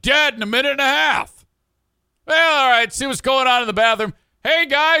to be dead in a minute and a half. Well, all right, see what's going on in the bathroom. Hey,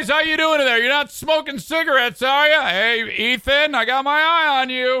 guys, how you doing in there? You're not smoking cigarettes, are you? Hey, Ethan, I got my eye on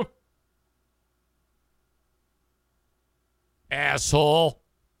you. Asshole.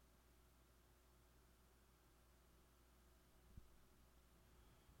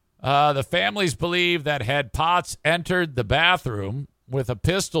 The families believe that had Potts entered the bathroom with a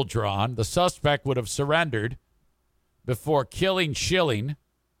pistol drawn, the suspect would have surrendered before killing Schilling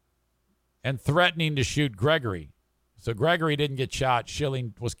and threatening to shoot Gregory. So Gregory didn't get shot.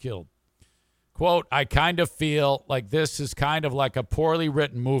 Schilling was killed. Quote, I kind of feel like this is kind of like a poorly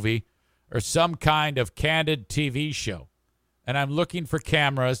written movie or some kind of candid TV show. And I'm looking for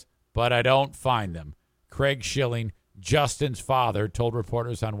cameras, but I don't find them. Craig Schilling, Justin's father, told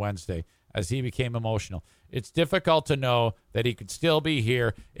reporters on Wednesday as he became emotional. It's difficult to know that he could still be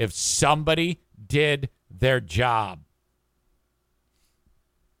here if somebody did their job.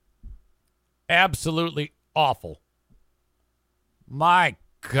 Absolutely awful. My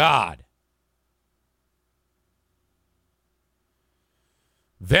God.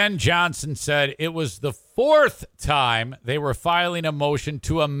 Ven Johnson said it was the fourth time they were filing a motion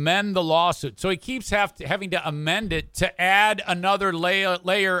to amend the lawsuit. So he keeps having to amend it to add another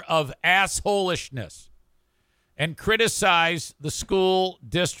layer of assholishness and criticize the school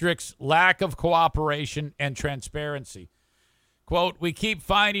district's lack of cooperation and transparency. Quote, we keep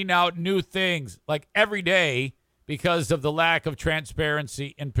finding out new things like every day because of the lack of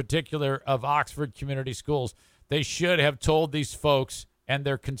transparency, in particular of Oxford Community Schools. They should have told these folks and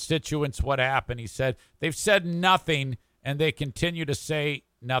their constituents what happened, he said. They've said nothing, and they continue to say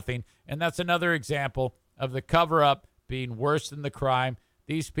nothing. And that's another example of the cover-up being worse than the crime.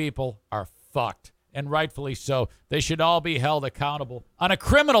 These people are fucked, and rightfully so. They should all be held accountable on a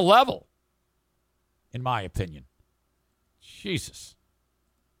criminal level, in my opinion. Jesus.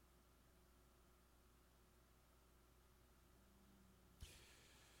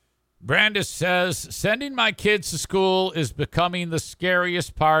 Brandis says, sending my kids to school is becoming the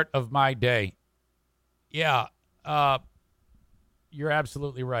scariest part of my day. Yeah, You're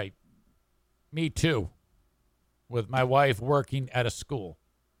absolutely right. Me too. With my wife working at a school.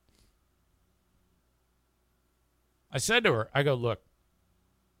 I said to her, I go, look,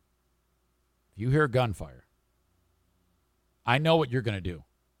 if you hear gunfire, I know what you're going to do.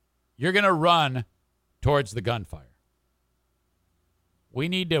 You're going to run towards the gunfire. We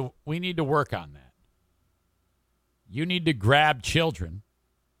need to work on that. You need to grab children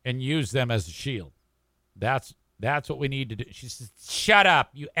and use them as a shield. That's what we need to do. She says, shut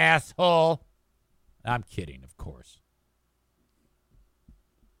up, you asshole. I'm kidding, of course.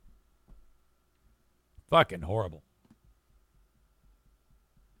 Fucking horrible.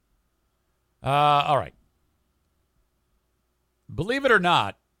 All right. Believe it or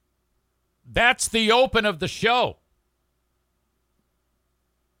not, that's the open of the show.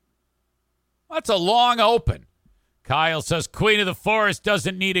 That's a long open. Kyle says, Queen of the Forest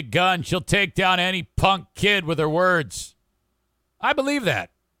doesn't need a gun. She'll take down any punk kid with her words. I believe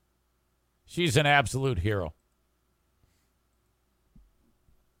that. She's an absolute hero.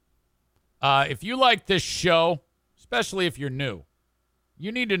 If you like this show, especially if you're new,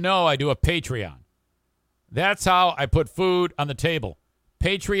 you need to know I do a Patreon. That's how I put food on the table.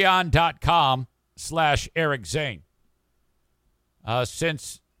 Patreon.com/Eric Zane.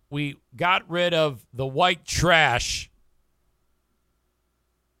 Since we got rid of the white trash,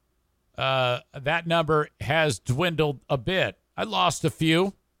 that number has dwindled a bit. I lost a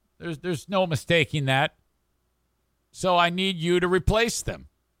few. There's no mistaking that. So I need you to replace them.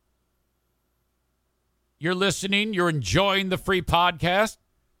 You're listening. You're enjoying the free podcast.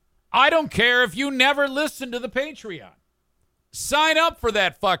 I don't care if you never listen to the Patreon. Sign up for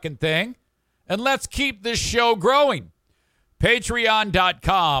that fucking thing, and let's keep this show growing.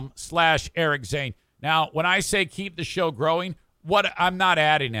 Patreon.com/Eric Zane. Now, when I say keep the show growing, I'm not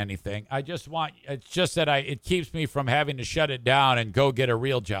adding anything. It's just that it keeps me from having to shut it down and go get a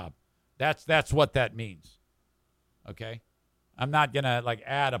real job. That's what that means. Okay? I'm not going to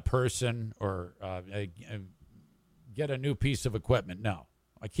add a person or get a new piece of equipment. No.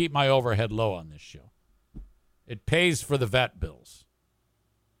 I keep my overhead low on this show. It pays for the vet bills.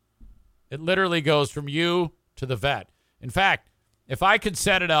 It literally goes from you to the vet. In fact, if I could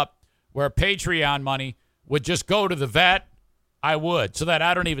set it up where Patreon money would just go to the vet, I would. So that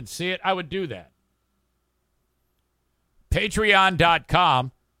I don't even see it, I would do that.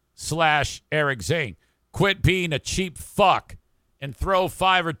 Patreon.com/Eric Zane. Quit being a cheap fuck and throw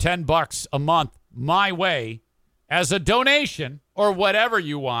 $5 or $10 a month my way as a donation or whatever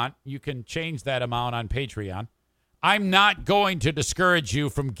you want. You can change that amount on Patreon. I'm not going to discourage you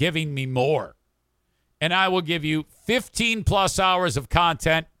from giving me more. And I will give you 15 plus hours of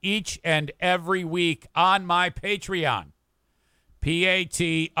content each and every week on my Patreon.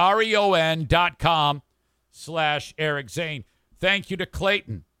 Patreon.com/Eric Zane. Thank you to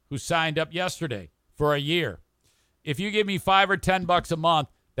Clayton, who signed up yesterday for a year. If you give me $5 or $10 a month,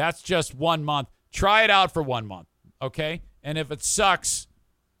 that's just 1 month. Try it out for 1 month, okay? And if it sucks,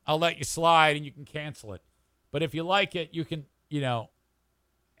 I'll let you slide and you can cancel it. But if you like it, you can,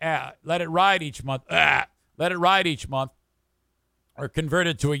 let it ride each month. Let it ride each month or convert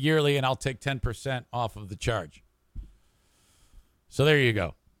it to a yearly, and I'll take 10% off of the charge. So there you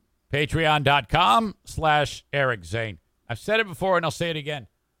go. Patreon.com/Eric Zane. I've said it before and I'll say it again.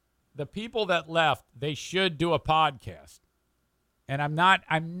 The people that left, they should do a podcast. And I'm not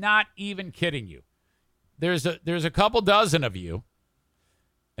even kidding you. There's a couple dozen of you.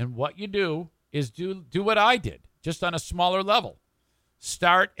 And what you do is do what I did, just on a smaller level.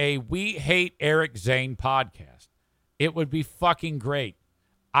 Start a We Hate Eric Zane podcast. It would be fucking great.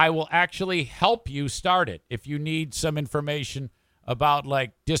 I will actually help you start it if you need some information about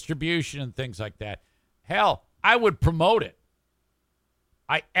distribution and things like that. Hell, I would promote it.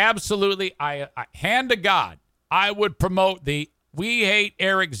 I hand to God, I would promote the We Hate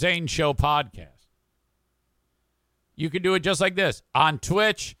Eric Zane Show podcast. You can do it just like this. On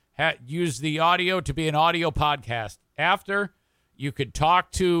Twitch, use the audio to be an audio podcast. After, you could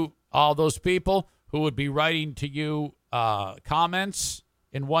talk to all those people who would be writing to you comments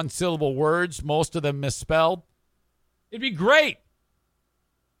in one-syllable words, most of them misspelled. It'd be great.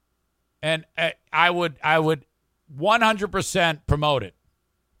 And I would 100% promote it.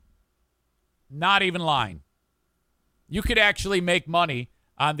 Not even lying. You could actually make money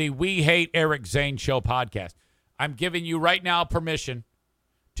on the We Hate Eric Zane Show podcast. I'm giving you right now permission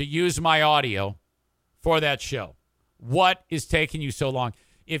to use my audio for that show. What is taking you so long?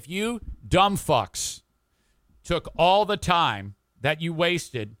 If you dumb fucks took all the time that you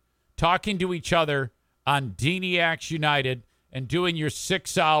wasted talking to each other on Deniacs United and doing your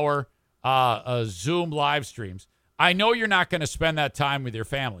 6-hour Zoom live streams, I know you're not going to spend that time with your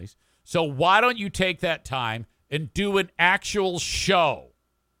families. So why don't you take that time and do an actual show?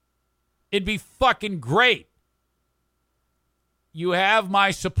 It'd be fucking great. You have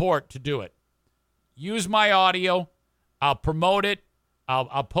my support to do it. Use my audio. I'll promote it.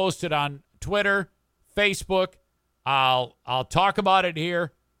 I'll post it on Twitter, Facebook. I'll talk about it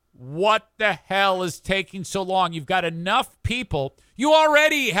here. What the hell is taking so long? You've got enough people. You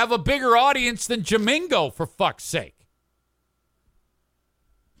already have a bigger audience than Jamingo, for fuck's sake.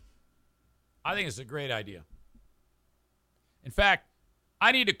 I think it's a great idea. In fact,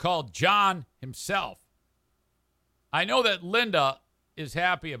 I need to call John himself. I know that Linda is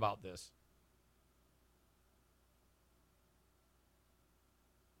happy about this.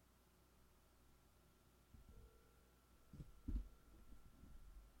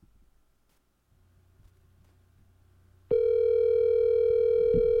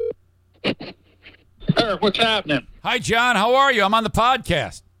 Eric, what's happening? Hi, John. How are you? I'm on the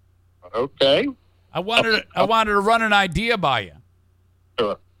podcast. Okay. I wanted to run an idea by you.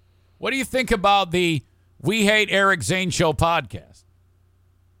 Sure. What do you think about the We Hate Eric Zane Show podcast?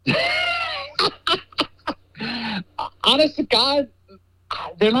 Honest to God,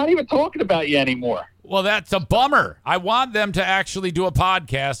 they're not even talking about you anymore. Well, that's a bummer. I want them to actually do a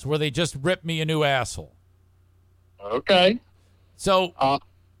podcast where they just rip me a new asshole. Okay. So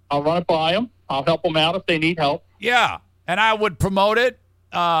I'll run it by them. I'll help them out if they need help. yeah, and I would promote it.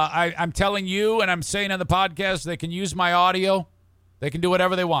 I'm telling you, and I'm saying on the podcast, they can use my audio. They can do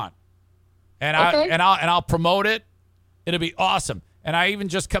whatever they want, and Okay. I'll promote it. It'll be awesome. And I even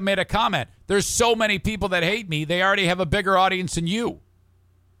just made a comment. There's so many people that hate me. They already have a bigger audience than you.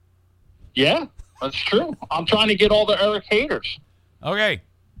 Yeah, that's true. I'm trying to get all the Eric haters. Okay,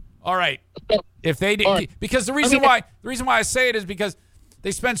 all right. If they did, All right. because the reason why I say it is because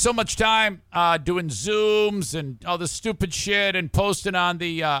they spend so much time doing Zooms and all this stupid shit and posting on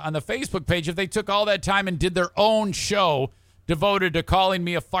the Facebook page. If they took all that time and did their own show devoted to calling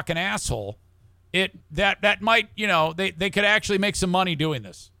me a fucking asshole, that might, they could actually make some money doing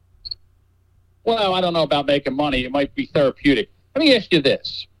this. Well, I don't know about making money. It might be therapeutic. Let me ask you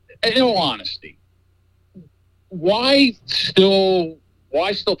this. In all honesty, why still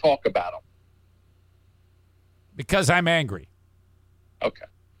talk about them? Because I'm angry. Okay.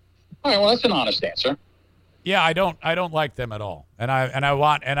 All right. Well, that's an honest answer. Yeah, I don't like them at all, and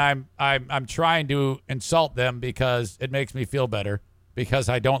I'm trying to insult them because it makes me feel better because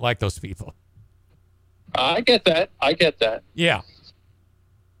I don't like those people. I get that. Yeah.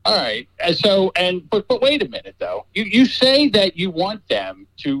 All right. But wait a minute though. You say that you want them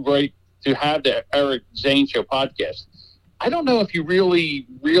to have the Eric Zane Show podcast. I don't know if you really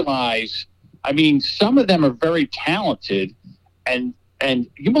realize. I mean, some of them are very talented, and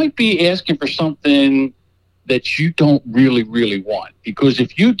you might be asking for something that you don't really, really want. Because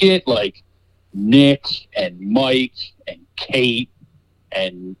if you get like Nick and Mike and Kate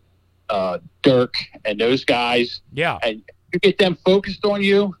and Dirk and those guys, Yeah. and you get them focused on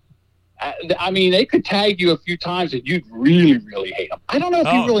you, I mean, they could tag you a few times and you'd really, really hate them. I don't know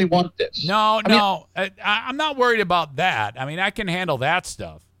if you really want this. No. I'm not worried about that. I mean, I can handle that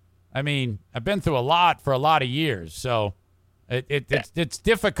stuff. I mean, I've been through a lot for a lot of years, so it's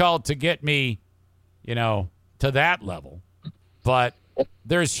difficult to get me, to that level. But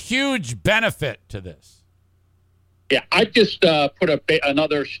there's huge benefit to this. Yeah, I just put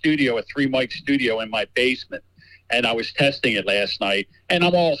another studio, a 3-mic studio in my basement, and I was testing it last night, and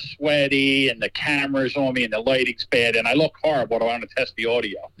I'm all sweaty, and the camera's on me, and the lighting's bad, and I look horrible when I want to test the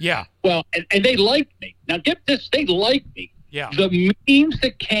audio. Yeah. Well, and they liked me. Now, get this, they liked me. Yeah. The memes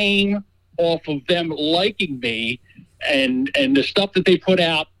that came off of them liking me and the stuff that they put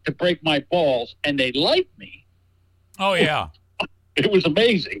out to break my balls, and they liked me. Oh, yeah. It was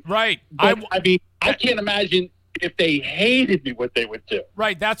amazing. Right. But, I mean, I can't imagine if they hated me what they would do.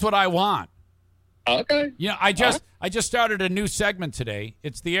 Right. That's what I want. Okay. I just started a new segment today.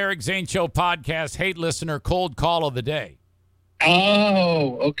 It's the Eric Zane Show podcast Hate Listener Cold Call of the Day.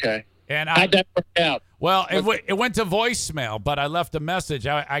 Oh, okay. And how'd that work out? Well, it went to voicemail, but I left a message.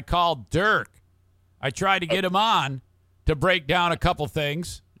 I called Dirk. I tried to get him on to break down a couple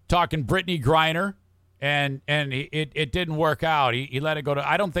things, talking Brittany Griner, and it didn't work out. He let it go to.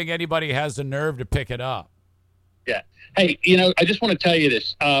 I don't think anybody has the nerve to pick it up. Yeah. Hey, I just want to tell you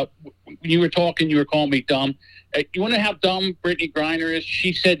this. When you were talking, you were calling me dumb. You want to know how dumb Brittany Griner is?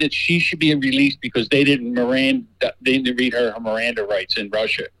 She said that she should be released because they didn't read her Miranda rights in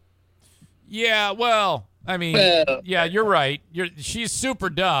Russia. Yeah, well, I mean, yeah, you're right. She's super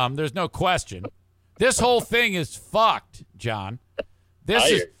dumb. There's no question. This whole thing is fucked, John.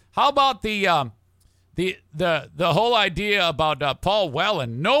 How about the the whole idea about Paul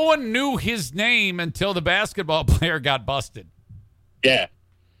Whelan, no one knew his name until the basketball player got busted. Yeah.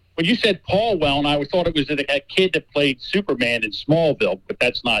 When you said Paul Whelan, I thought it was a kid that played Superman in Smallville, but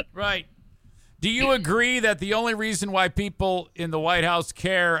that's not. Right. Do you agree that the only reason why people in the White House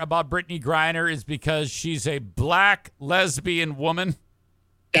care about Brittany Griner is because she's a black lesbian woman?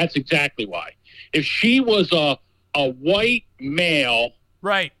 That's exactly why. If she was a white male,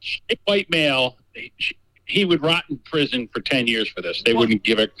 right, white male, he would rot in prison for 10 years for this. They wouldn't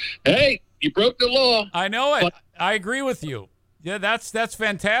give it. Hey, you broke the law. I know it. But I agree with you. Yeah, that's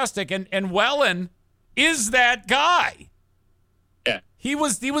fantastic. And Whelan is that guy. Yeah. He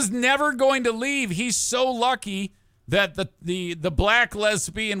was never going to leave. He's so lucky that the black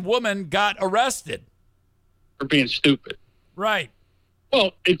lesbian woman got arrested for being stupid. Right.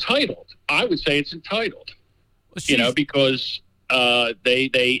 Well, entitled. I would say it's entitled. Well, because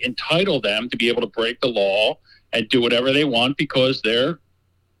they entitle them to be able to break the law and do whatever they want because they're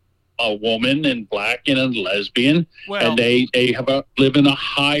a woman and black and a lesbian, and they live in a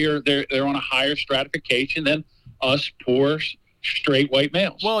higher. They're on a higher stratification than us poor straight white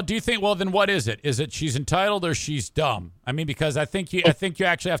males. Well, do you think? Well, then what is it? Is it she's entitled or she's dumb? I mean, because I think you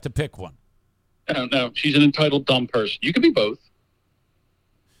actually have to pick one. No, she's an entitled dumb person. You can be both.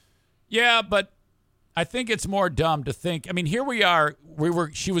 Yeah, but I think it's more dumb to think. I mean, here we are.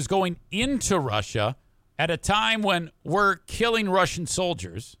 She was going into Russia at a time when we're killing Russian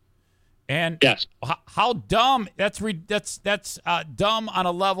soldiers, and yes, how dumb? That's dumb on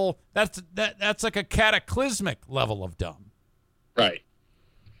a level that's like a cataclysmic level of dumb. Right.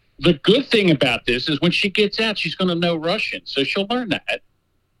 The good thing about this is when she gets out, she's going to know Russian, so she'll learn that.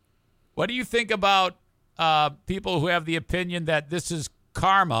 What do you think about people who have the opinion that this is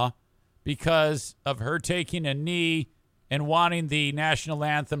karma because of her taking a knee and wanting the national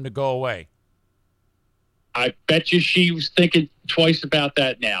anthem to go away? I bet you she was thinking twice about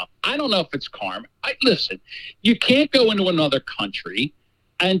that now. I don't know if it's karma. Listen, you can't go into another country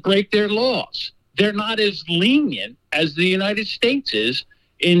and break their laws. They're not as lenient as the United States is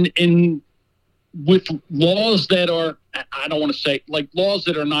in with laws that are, I don't want to say, like laws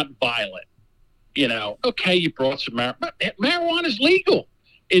that are not violent. Okay, you brought some marijuana is legal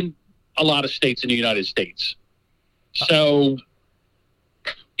in a lot of states in the United States. So,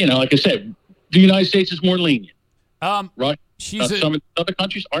 like I said, the United States is more lenient. Right? Some other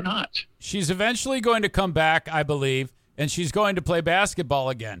countries are not. She's eventually going to come back, I believe, and she's going to play basketball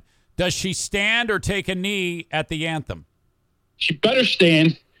again. Does she stand or take a knee at the anthem? She better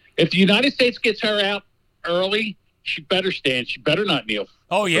stand. If the United States gets her out early, she better stand. She better not kneel.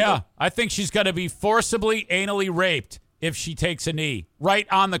 Oh, yeah. I think she's going to be forcibly anally raped if she takes a knee right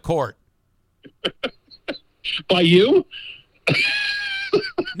on the court. By you?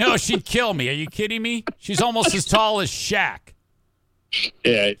 No, she'd kill me. Are you kidding me? She's almost as tall as Shaq.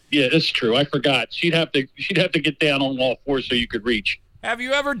 Yeah, that's true. I forgot. She'd have to get down on all fours so you could reach. Have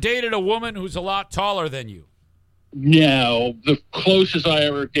you ever dated a woman who's a lot taller than you? No, the closest I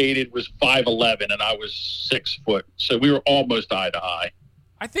ever dated was 5'11", and I was 6 foot. So we were almost eye to eye.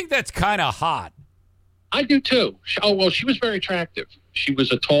 I think that's kind of hot. I do too. Oh, well, she was very attractive. She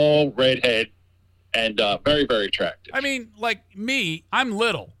was a tall redhead and very, very attractive. I mean, like me, I'm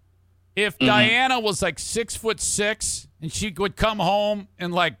little. If Diana was like 6'6" and she would come home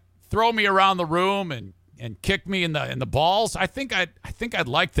and like throw me around the room and kick me in the balls, I think I'd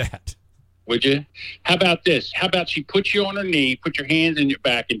like that. Would you? How about this? How about she put you on her knee, put your hands in your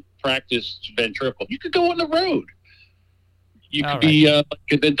back, and practice ventriloquism? You could go on the road. You could be like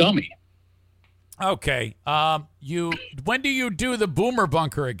the dummy. Okay. When do you do the Boomer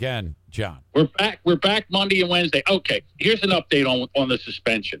Bunker again, John? We're back Monday and Wednesday. Okay. Here's an update on the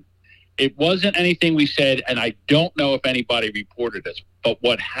suspension. It wasn't anything we said, and I don't know if anybody reported this. But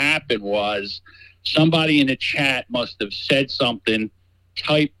what happened was somebody in the chat must have said something,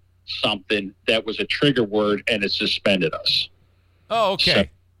 typed something that was a trigger word, and it suspended us. Oh, okay. So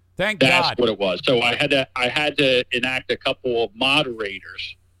thank God. That's what it was. So I had to enact a couple of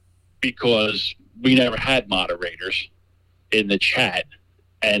moderators because we never had moderators in the chat,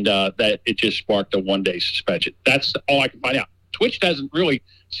 and that it just sparked a 1-day suspension. That's all I can find out. Twitch hasn't really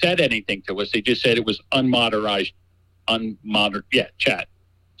said anything to us. They just said it was chat.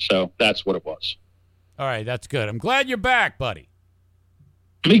 So that's what it was. All right, that's good. I'm glad you're back, buddy.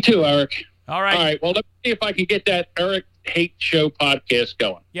 Me too, Eric. All right. All right. Well, let me see if I can get that Eric Hate Show podcast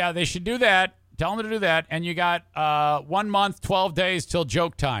going. Yeah, they should do that. Tell them to do that. And you got 1 month, 12 days till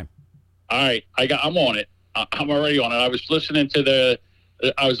joke time. All right. I'm on it. I'm already on it. I was listening to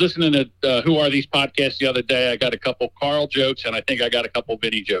Who Are These podcasts the other day. I got a couple Carl jokes, and I think I got a couple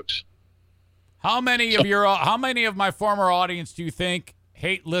Vinny jokes. How many of my former audience do you think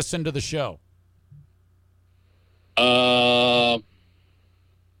listen to the show? Honest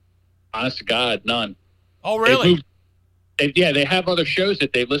to God, none. Oh, really? They have other shows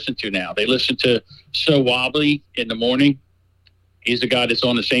that they listen to now. They listen to So Wobbly in the morning. He's the guy that's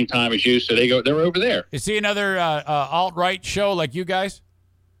on the same time as you, so they're over there. Is he another alt-right show like you guys?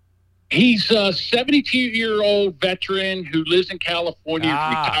 He's a 72-year-old veteran who lives in California. He's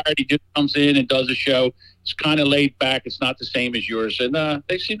retired. He just comes in and does a show. It's kind of laid back. It's not the same as yours, and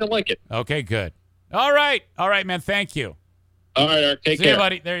they seem to like it. Okay, good. All right, man. Thank you. All right, Eric. Take care. See you,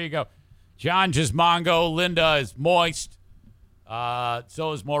 buddy. There you go. John Gismongo. Linda is moist.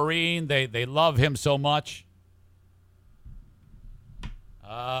 So is Maureen. They love him so much.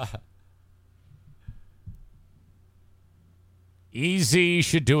 Easy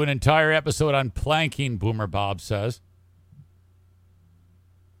should do an entire episode on planking, Boomer Bob says.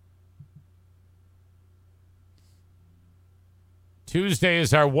 Tuesday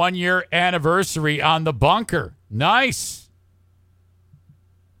is our 1-year anniversary on the bunker. Nice.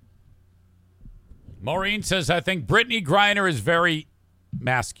 Maureen says, I think Brittany Griner is very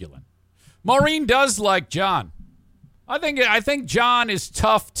masculine. Maureen does like John. I think John is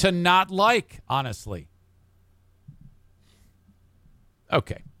tough to not like, honestly.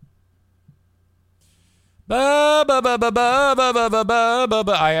 Okay. I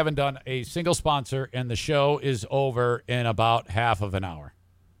haven't done a single sponsor, and the show is over in about half of an hour.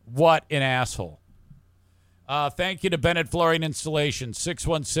 What an asshole. Thank you to Bennett Flooring Installation,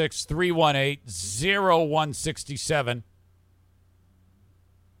 616-318-0167.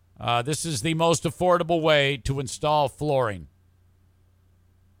 This is the most affordable way to install flooring.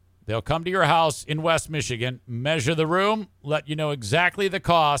 They'll come to your house in West Michigan, measure the room, let you know exactly the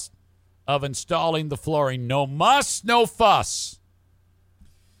cost of installing the flooring. No muss, no fuss.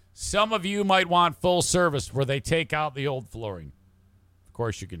 Some of you might want full service where they take out the old flooring. Of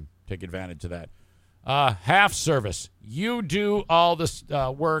course, you can take advantage of that. Half service. You do all this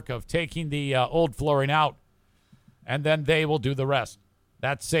work of taking the old flooring out, and then they will do the rest.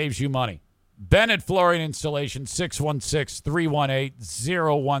 That saves you money. Bennett Flooring Installation,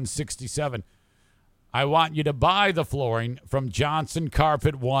 616-318-0167. I want you to buy the flooring from Johnson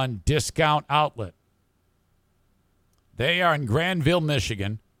Carpet One Discount Outlet. They are in Granville,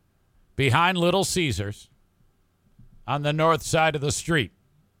 Michigan, behind Little Caesars, on the north side of the street.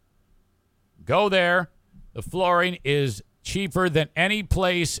 Go there. The flooring is cheaper than any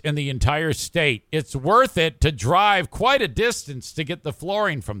place in the entire state. It's worth it to drive quite a distance to get the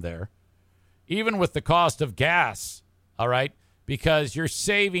flooring from there, even with the cost of gas, all right? Because you're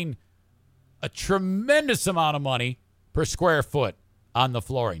saving a tremendous amount of money per square foot on the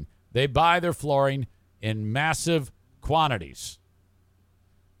flooring. They buy their flooring in massive quantities.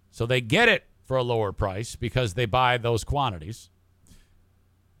 So they get it for a lower price because they buy those quantities.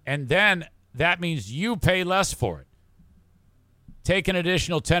 And then that means you pay less for it. Take an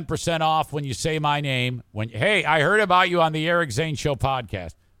additional 10% off when you say my name. Hey, I heard about you on the Eric Zane Show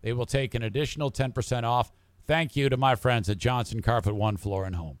podcast. They will take an additional 10% off. Thank you to my friends at Johnson Carpet One Floor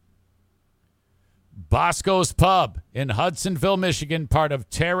and Home. Bosco's Pub in Hudsonville, Michigan, part of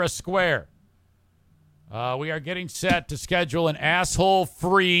Terra Square. We are getting set to schedule an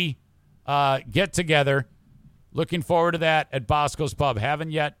asshole-free get-together. Looking forward to that at Bosco's Pub.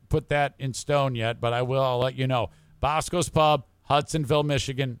 Haven't yet put that in stone yet, but I will. I'll let you know. Bosco's Pub, Hudsonville,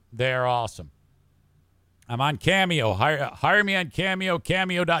 Michigan. They are awesome. I'm on Cameo. Hire me on Cameo,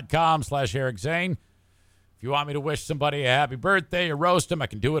 cameo.com/Eric Zane. If you want me to wish somebody a happy birthday or roast them, I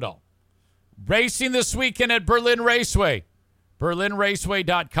can do it all. Racing this weekend at Berlin Raceway.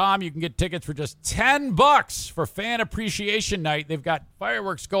 BerlinRaceway.com. You can get tickets for just $10 for Fan Appreciation Night. They've got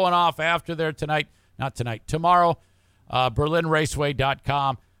fireworks going off after there tonight. Not tonight, tomorrow.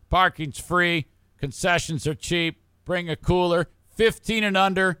 BerlinRaceway.com. Parking's free. Concessions are cheap. Bring a cooler. 15 and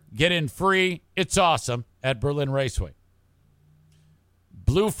under. Get in free. It's awesome at Berlin Raceway.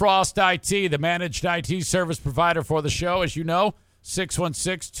 Blue Frost IT, the managed IT service provider for the show, as you know.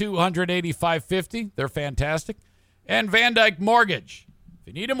 616-200-8550. They're fantastic. And Van Dyke Mortgage. If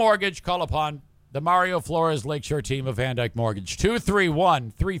you need a mortgage, call upon the Mario Flores Lakeshore team of Van Dyke Mortgage.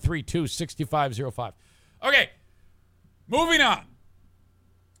 231-332-6505. Okay, moving on.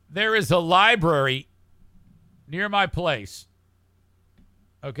 There is a library near my place.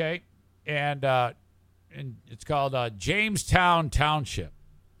 Okay? And it's called Jamestown Township.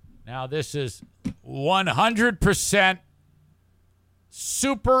 Now, this is 100%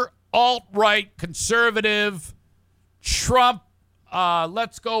 super alt-right conservative Trump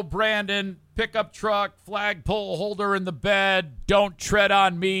let's go, Brandon. Pickup truck, flagpole holder in the bed. Don't tread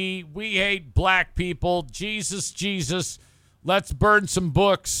on me. We hate black people. Jesus, Jesus. Let's burn some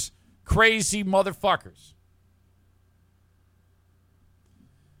books. Crazy motherfuckers.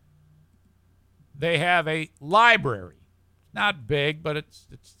 They have a library. Not big, but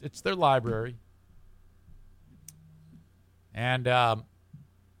it's their library. And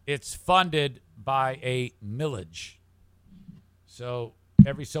it's funded by a millage. So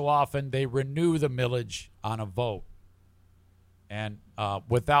every so often they renew the millage on a vote. And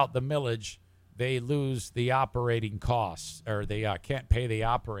without the millage, they lose the operating costs, or they can't pay the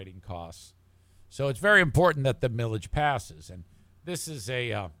operating costs. So it's very important that the millage passes. And this is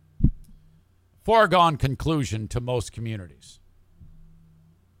a foregone conclusion to most communities.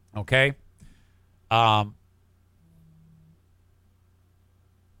 Okay?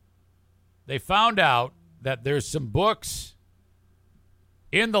 They found out that there's some books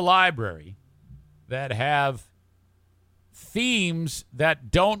in the library that have themes that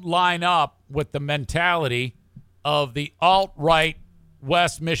don't line up with the mentality of the alt-right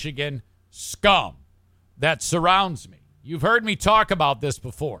West Michigan scum that surrounds me. You've heard me talk about this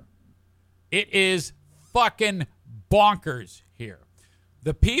before. It is fucking bonkers here.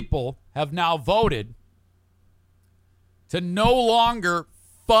 The people have now voted to no longer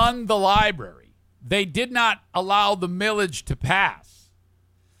fund the library. They did not allow the millage to pass.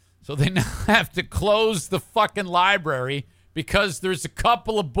 So they now have to close the fucking library because there's a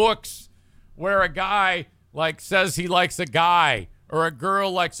couple of books where a guy says he likes a guy, or a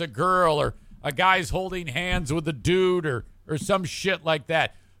girl likes a girl, or a guy's holding hands with a dude, or some shit like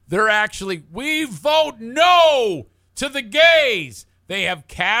that. They're actually, we vote no to the gays. They have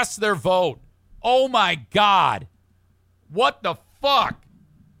cast their vote. Oh my God. What the fuck?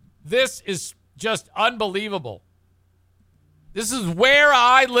 This is just unbelievable. This is where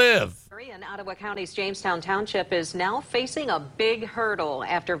I live. In Ottawa County's Jamestown Township is now facing a big hurdle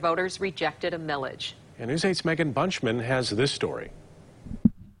after voters rejected a millage. And News 8's Megan Bunchman has this story.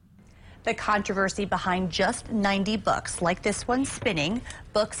 The controversy behind just 90 books, like this one, Spinning,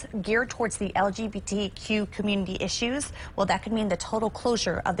 books geared towards the LGBTQ community issues. Well, that could mean the total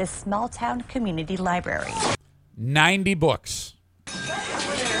closure of this small town community library. 90 books.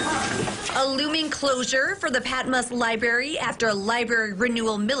 A looming closure for the Patmos Library after a library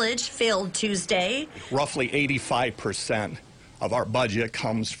renewal millage failed Tuesday. Roughly 85% of our budget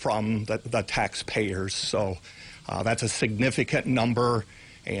comes from the taxpayers, so that's a significant number,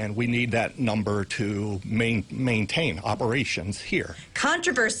 and we need that number to maintain operations here.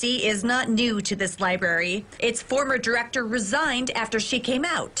 Controversy is not new to this library. Its former director resigned after she came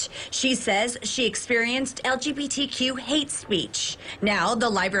out. She says she experienced LGBTQ hate speech. Now, the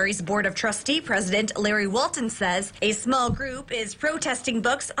library's Board of Trustee President Larry Walton says a small group is protesting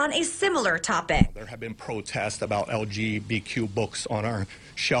books on a similar topic. There have been protests about LGBTQ books on our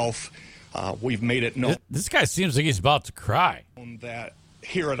shelf. We've made it known. This guy seems like he's about to cry. That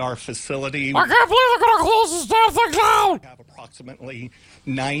here at our facility, I can't believe they're going to close this damn thing down. We have approximately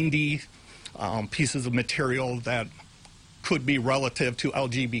 90 pieces of material that could be relative to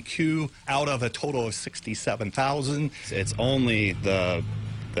LGBTQ out of a total of 67,000. It's only the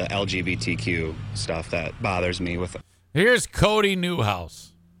LGBTQ stuff that bothers me with it. Here's Cody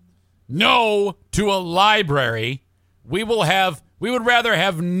Newhouse. No to a library. We would rather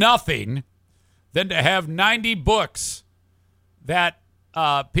have nothing than to have 90 books that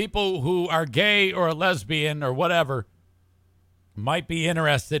people who are gay or lesbian or whatever might be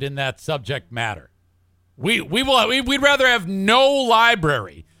interested in that subject matter. We'd rather have no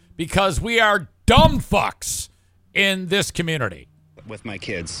library because we are dumb fucks in this community. With my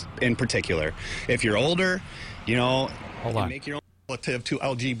kids in particular. If you're older, hold on. Make your own relative to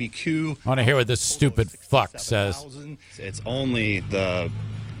LGBTQ. I want to hear what this stupid fuck says. It's only the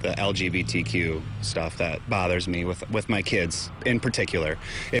LGBTQ stuff that bothers me with my kids in particular.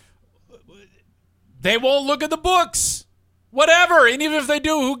 They won't look at the books. Whatever. And even if they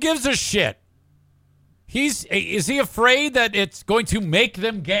do, who gives a shit? Is he afraid that it's going to make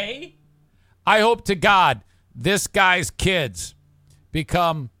them gay? I hope to God this guy's kids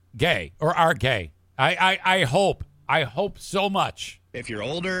become gay or are gay. I hope so much. If you're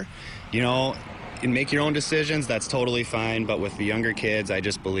older, and make your own decisions, that's totally fine. But with the younger kids, I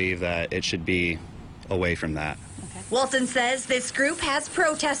just believe that it should be away from that. Okay. Walton says this group has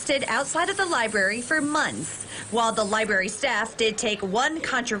protested outside of the library for months. While the library staff did take one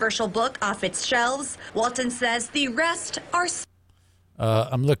controversial book off its shelves, Walton says the rest are...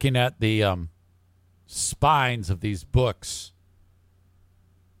 I'm looking at the spines of these books.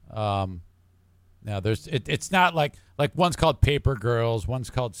 Now it's not like one's called Paper Girls, one's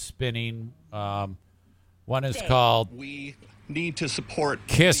called Spinning, one is called We need to support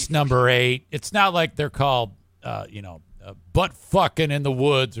Kiss Number 8. It's not like they're called butt fucking in the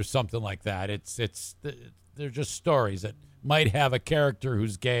woods or something like that. They're just stories that might have a character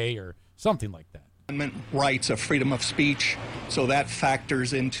who's gay or something like that. Amendment rights of freedom of speech, so that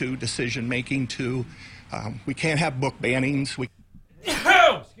factors into decision making too. We can't have book bannings. We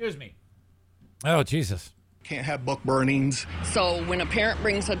excuse me. Oh, Jesus. Can't have book burnings. So when a parent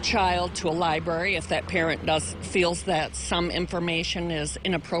brings a child to a library, if that parent feels that some information is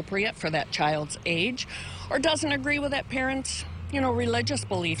inappropriate for that child's age or doesn't agree with that parent's, religious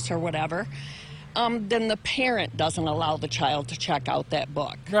beliefs or whatever, then the parent doesn't allow the child to check out that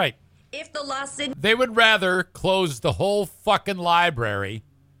book. Right. If the law said They would rather close the whole fucking library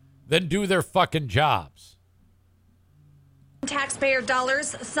than do their fucking jobs. taxpayer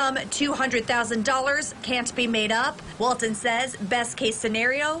dollars, some $200,000 can't be made up. Walton says, best case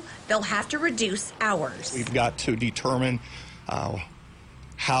scenario, they'll have to reduce hours. We've got to determine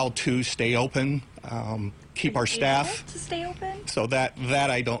how to stay open, keep our staff. To stay open? So that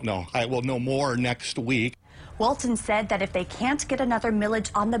I don't know. I will know more next week. Walton said that if they can't get another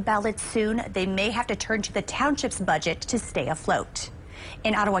millage on the ballot soon, they may have to turn to the township's budget to stay afloat.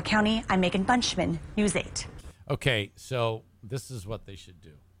 In Ottawa County, I'm Megan Bunchman, News 8. Okay, so this is what they should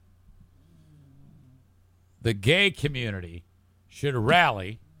do. The gay community should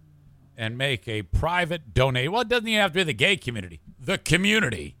rally and make a private donation. Well, it doesn't even have to be the gay community. The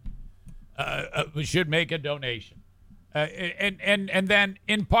community should make a donation. And then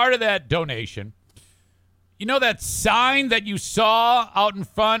in part of that donation, that sign that you saw out in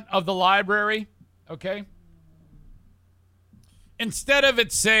front of the library, okay? Instead of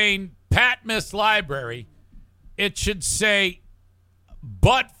it saying Patmos Library, it should say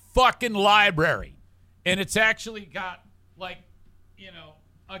butt fucking library. And it's actually got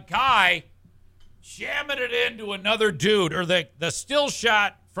a guy jamming it into another dude, or the still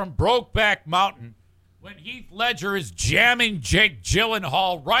shot from Brokeback Mountain when Heath Ledger is jamming Jake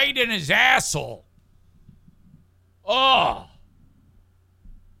Gyllenhaal right in his asshole. Oh.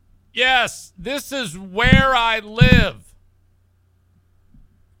 Yes, this is where I live.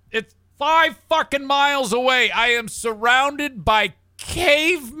 It's 5 fucking miles away. I am surrounded by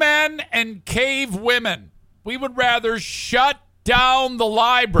cavemen and cave women. We would rather shut down the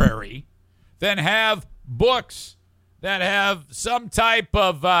library than have books that have some type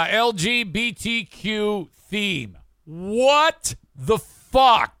of LGBTQ theme. What the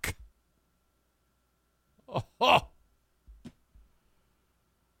fuck? Oh.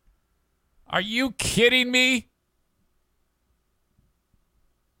 Are you kidding me?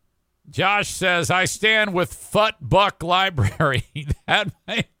 Josh says, I stand with Fut Buck Library.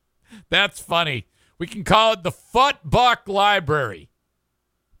 That's funny. We can call it the Fut Buck Library.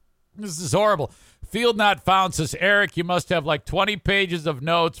 This is horrible. Field Not Found says, Eric, you must have like 20 pages of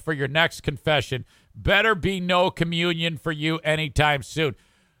notes for your next confession. Better be no communion for you anytime soon.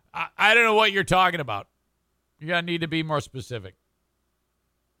 I don't know what you're talking about. You're going to need to be more specific.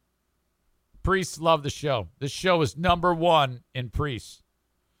 Priests love the show. This show is number 1 in priests.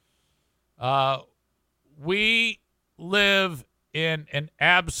 We live in an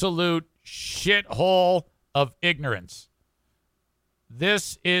absolute shithole of ignorance.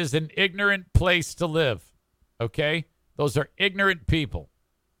 This is an ignorant place to live, okay? Those are ignorant people.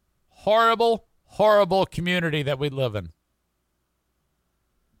 Horrible, horrible community that we live in.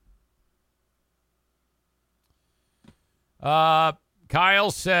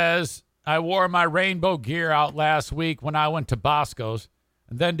 Kyle says, I wore my rainbow gear out last week when I went to Bosco's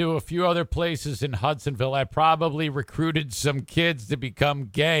and then to a few other places in Hudsonville. I probably recruited some kids to become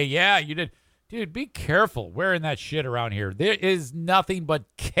gay. Yeah, you did. Dude, be careful wearing that shit around here. There is nothing but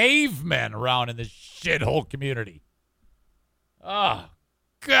cavemen around in this shithole community. Oh,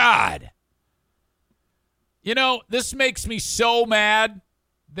 God. This makes me so mad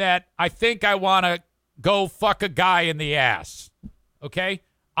that I think I want to go fuck a guy in the ass. Okay?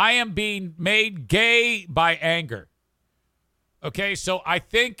 I am being made gay by anger. Okay, so I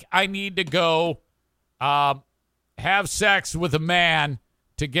think I need to go have sex with a man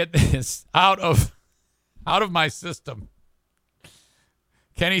to get this out of my system.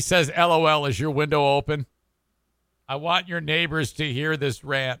 Kenny says, LOL, is your window open? I want your neighbors to hear this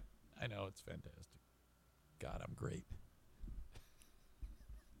rant. I know, it's fantastic. God, I'm great.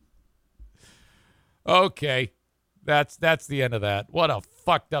 Okay, that's the end of that. What a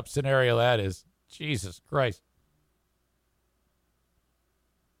fucked up scenario that is. Jesus Christ.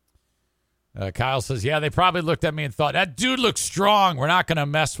 Kyle says, yeah, they probably looked at me and thought, that dude looks strong. We're not going to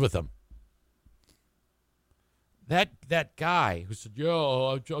mess with him. that guy who said,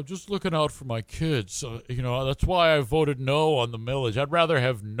 "Yeah, I'm just looking out for my kids. That's why I voted no on the millage. I'd rather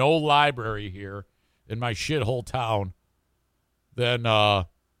have no library here in my shithole town than I'm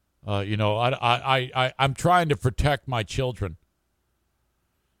trying to protect my children."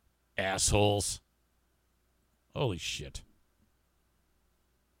 Assholes. Holy shit.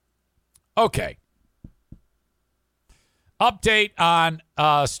 Okay. Update on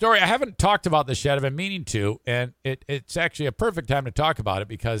story. I haven't talked about this yet. I've been meaning to, and it's actually a perfect time to talk about it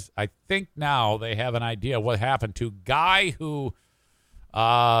because I think now they have an idea what happened to guy who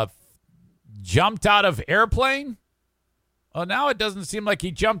jumped out of airplane. Well, now it doesn't seem like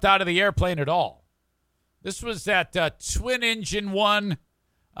he jumped out of the airplane at all. This was that twin engine one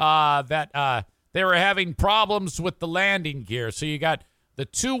that they were having problems with the landing gear. So you got the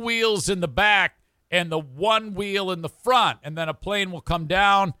two wheels in the back and the one wheel in the front, and then a plane will come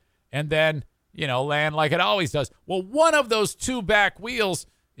down and then, land like it always does. Well, one of those two back wheels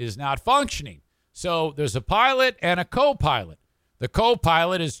is not functioning. So there's a pilot and a co-pilot. The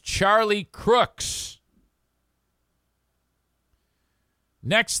co-pilot is Charlie Crooks.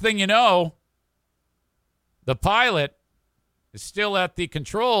 Next thing you know, the pilot is still at the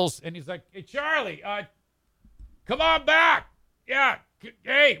controls, and he's like, "Hey, Charlie, come on back. Yeah.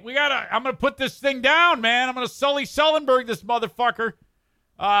 Hey, I'm going to put this thing down, man. I'm going to Sully Sullenberg this motherfucker.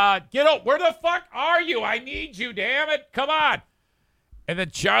 Get up. Where the fuck are you? I need you, damn it. Come on." And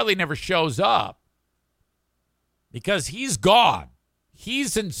then Charlie never shows up because he's gone.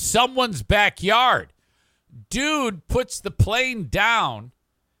 He's in someone's backyard. Dude puts the plane down.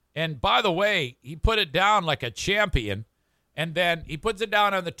 And by the way, he put it down like a champion. And then he puts it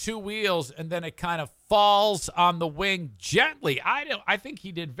down on the two wheels, and then it kind of falls on the wing gently. I think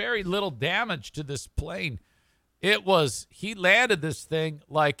he did very little damage to this plane. He landed this thing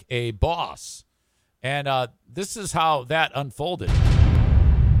like a boss. And this is how that unfolded.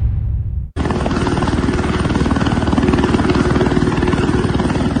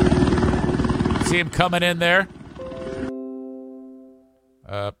 See him coming in there?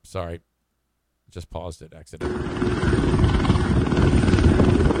 Sorry. Just paused it accidentally.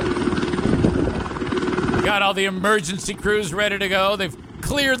 Got all the emergency crews ready to go. They've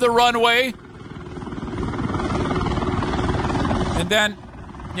cleared the runway. And then,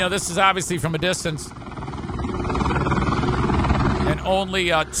 this is obviously from a distance. And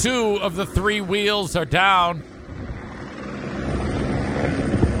only two of the three wheels are down.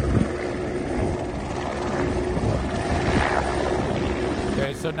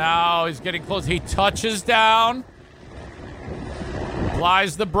 Okay, so now he's getting close. He touches down.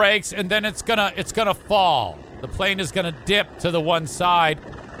 Applies the brakes, and then it's gonna fall. The plane is gonna dip to the one side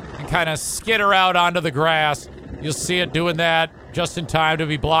and kind of skitter out onto the grass. You'll see it doing that just in time to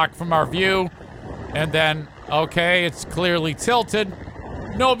be blocked from our view. And then, okay, it's clearly tilted.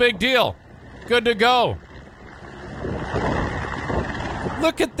 No big deal. Good to go.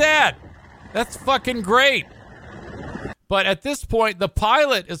 Look at that. That's fucking great. But at this point, the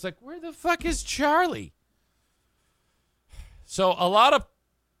pilot is like, where the fuck is Charlie? So a lot of...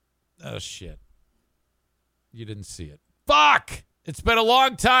 Oh, shit. You didn't see it. Fuck! It's been a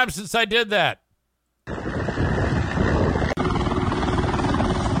long time since I did that.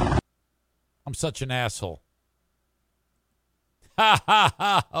 I'm such an asshole. Ha, ha,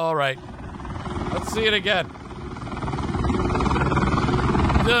 ha. All right. Let's see it again.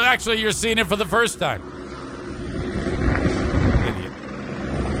 Actually, you're seeing it for the first time. Idiot.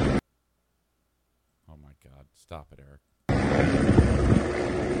 Oh, my God. Stop it, Eric.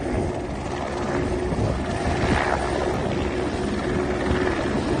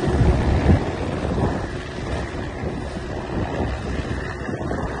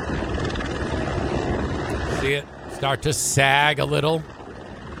 See it start to sag a little.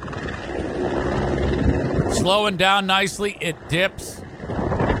 Slowing down nicely, it dips.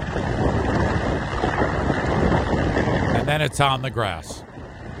 And then it's on the grass.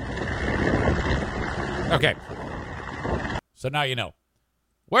 Okay. So now you know.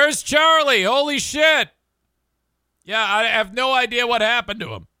 Where's Charlie? Holy shit. Yeah, I have no idea what happened to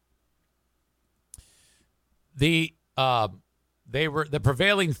him. The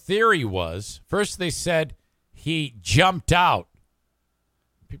prevailing theory was, first they said he jumped out.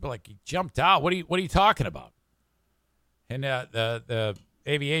 People are like, he jumped out? What are you talking about? And the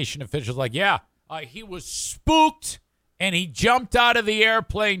aviation officials like, yeah, he was spooked and he jumped out of the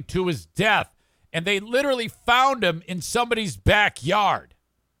airplane to his death. And they literally found him in somebody's backyard.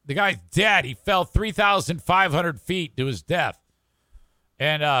 The guy's dead. He fell 3,500 feet to his death.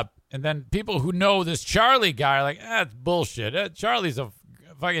 And then people who know this Charlie guy are like, that's bullshit. Charlie's a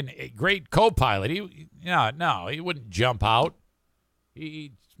fucking great co-pilot. No, he wouldn't jump out.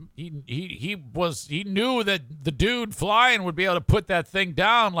 He knew that the dude flying would be able to put that thing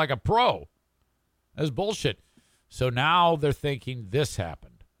down like a pro. That's bullshit. So now they're thinking this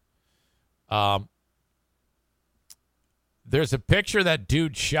happened. There's a picture that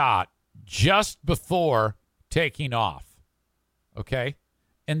dude shot just before taking off. Okay?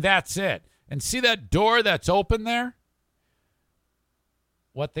 And that's it. And see that door that's open there?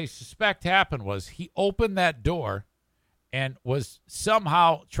 What they suspect happened was he opened that door and was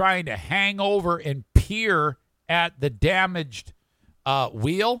somehow trying to hang over and peer at the damaged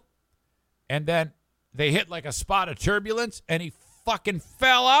wheel. And then they hit like a spot of turbulence, and he fucking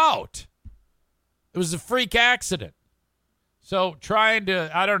fell out. It was a freak accident. So trying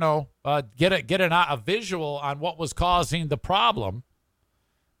to, I don't know, get a visual on what was causing the problem,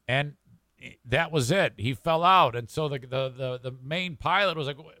 and that was it. He fell out, and so the main pilot was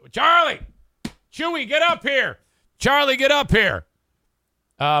like, Charlie, Chewie, get up here. Charlie, get up here.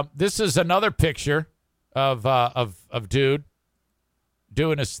 This is another picture of dude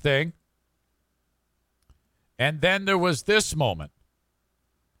doing his thing. And then there was this moment.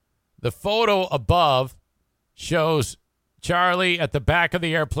 The photo above shows Charlie at the back of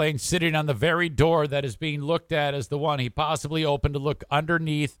the airplane sitting on the very door that is being looked at as the one he possibly opened to look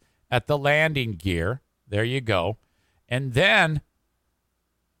underneath at the landing gear. There you go. And then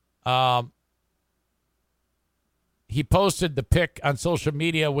he posted the pic on social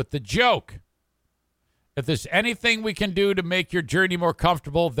media with the joke. If there's anything we can do to make your journey more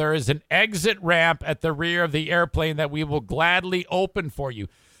comfortable, there is an exit ramp at the rear of the airplane that we will gladly open for you.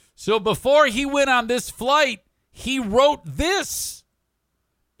 So before he went on this flight, he wrote this.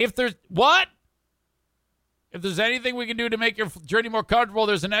 If there's anything we can do to make your journey more comfortable,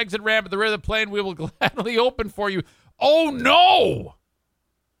 there's an exit ramp at the rear of the plane we will gladly open for you. Oh, no.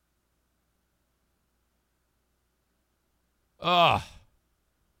 Ugh.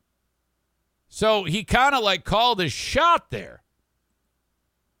 So he kind of like called his shot there.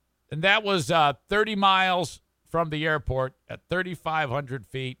 And that was 30 miles from the airport at 3,500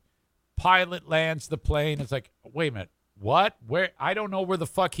 feet. Pilot lands the plane. It's like, wait a minute. What? Where? I don't know where the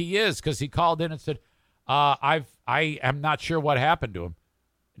fuck he is, because he called in and said, I am not sure what happened to him.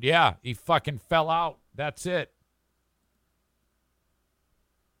 Yeah, he fucking fell out. That's it.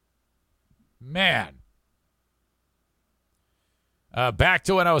 Man. Back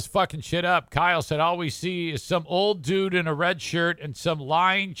to when I was fucking shit up. Kyle said, all we see is some old dude in a red shirt and some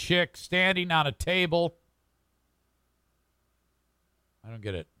lying chick standing on a table. I don't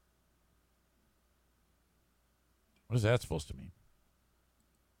get it. What is that supposed to mean?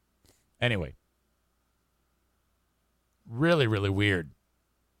 Anyway. Really, really weird.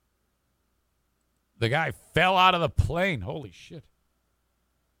 The guy fell out of the plane. Holy shit.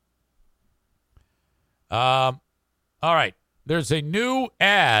 All right. There's a new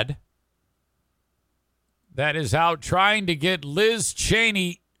ad that is out trying to get Liz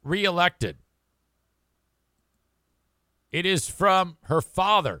Cheney reelected. It is from her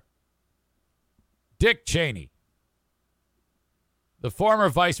father, Dick Cheney, the former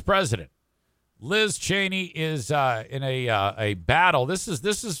vice president. Liz Cheney is in a battle. This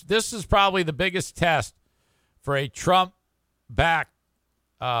is probably the biggest test for a Trump-backed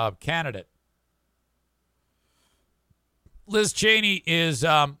candidate. Liz Cheney is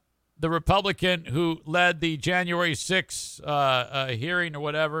the Republican who led the January 6th hearing or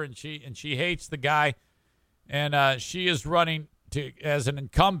whatever, and she hates the guy, and she is running as an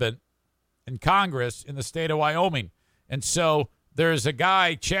incumbent in Congress in the state of Wyoming. And so there's a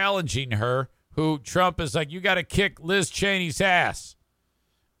guy challenging her who Trump is like, you got to kick Liz Cheney's ass.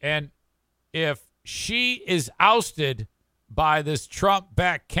 And if she is ousted by this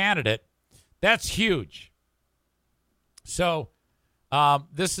Trump-backed candidate, that's huge. So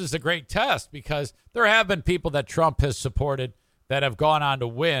this is a great test, because there have been people that Trump has supported that have gone on to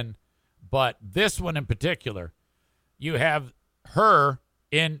win. But this one in particular, you have her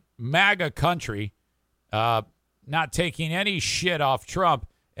in MAGA country not taking any shit off Trump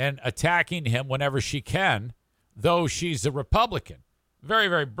and attacking him whenever she can, though she's a Republican. Very,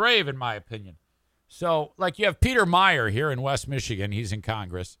 very brave, in my opinion. So, like, you have Peter Meyer here in West Michigan. He's in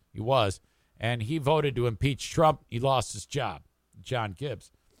Congress. He was. And he voted to impeach Trump. He lost his job, John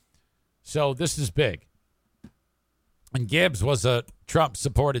Gibbs. So this is big. And Gibbs was a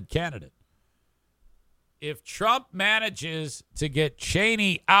Trump-supported candidate. If Trump manages to get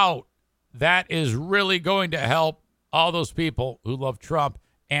Cheney out, that is really going to help all those people who love Trump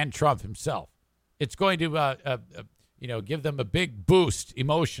and Trump himself. It's going to, give them a big boost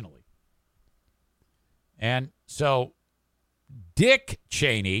emotionally. And so Dick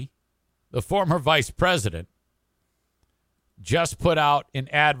Cheney, the former vice president, just put out an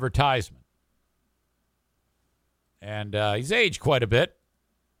advertisement. And he's aged quite a bit,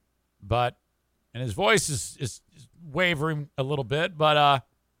 and his voice is wavering a little bit, but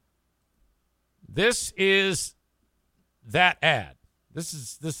this is that ad. This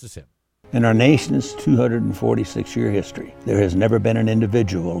is him. In our nation's 246-year history, there has never been an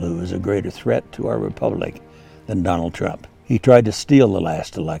individual who is a greater threat to our republic than Donald Trump. He tried to steal the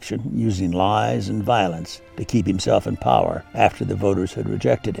last election using lies and violence to keep himself in power after the voters had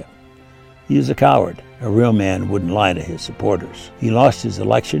rejected him. He is a coward. A real man wouldn't lie to his supporters. He lost his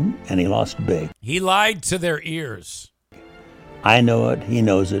election, and he lost big. He lied to their ears. I know it, he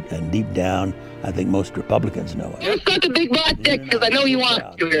knows it, and deep down, I think most Republicans know it. You're such a big black dick because I know you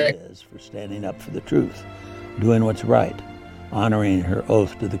want to, Eric. Is for standing up for the truth, doing what's right, honoring her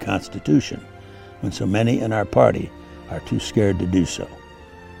oath to the Constitution, when so many in our party are too scared to do so.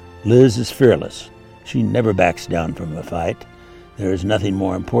 Liz is fearless. She never backs down from a fight. There is nothing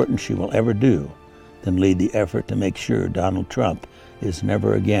more important she will ever do than lead the effort to make sure Donald Trump is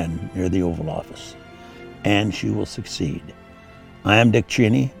never again near the Oval Office. And she will succeed. I am Dick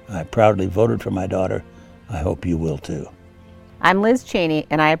Cheney. I proudly voted for my daughter. I hope you will too. I'm Liz Cheney,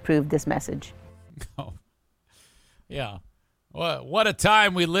 and I approve this message. Oh, yeah. What a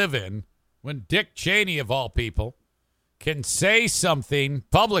time we live in when Dick Cheney, of all people, can say something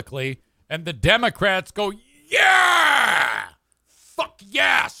publicly and the Democrats go, yeah! Fuck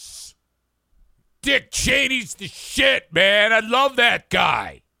yes! Dick Cheney's the shit, man. I love that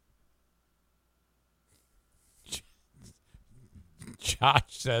guy. Josh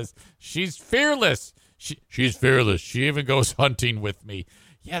says, she's fearless. She's fearless. She even goes hunting with me.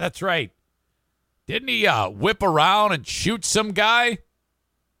 Yeah, that's right. Didn't he whip around and shoot some guy?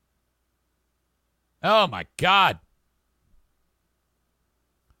 Oh, my God.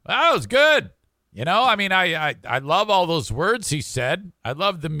 That was good. You know, I mean, I love all those words he said. I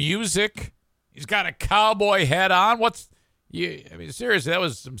love the music. He's got a cowboy hat on. I mean, seriously, that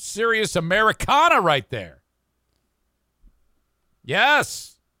was some serious Americana right there.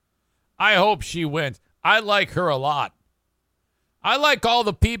 Yes. I hope she wins. I like her a lot. I like all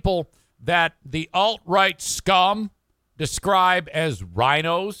the people that the alt-right scum describe as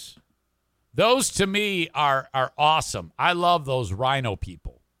rhinos. Those, to me, are awesome. I love those rhino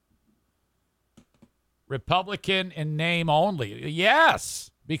people. Republican in name only.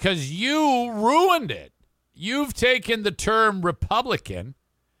 Yes, because you ruined it. You've taken the term Republican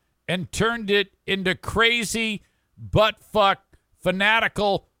and turned it into crazy, butt-fuck,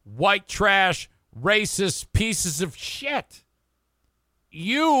 fanatical, white trash, racist pieces of shit.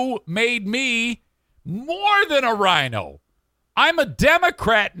 You made me more than a rhino. I'm a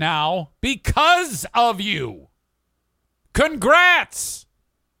Democrat now because of you. Congrats.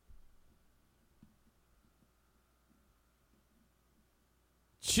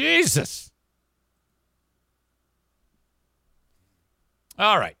 Jesus.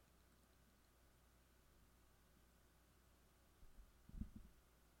 All right.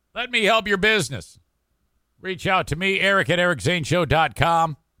 Let me help your business. Reach out to me, Eric at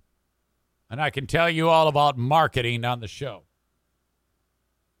ericzaneshow.com, and I can tell you all about marketing on the show.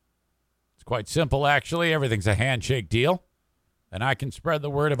 It's quite simple, actually. Everything's a handshake deal, and I can spread the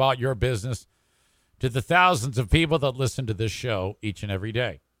word about your business to the thousands of people that listen to this show each and every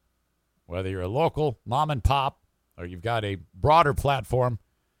day. Whether you're a local mom and pop or you've got a broader platform,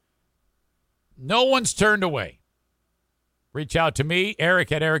 no one's turned away. Reach out to me,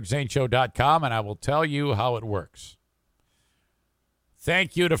 Eric at ericzaneshow.com, and I will tell you how it works.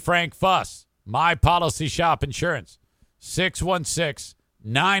 Thank you to Frank Fuss, My Policy Shop Insurance,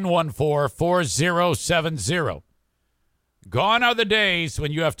 616-914-4070. Gone are the days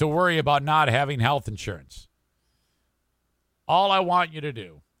when you have to worry about not having health insurance. All I want you to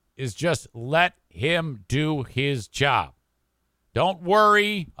do is just let him do his job. Don't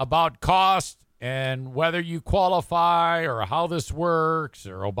worry about cost and whether you qualify or how this works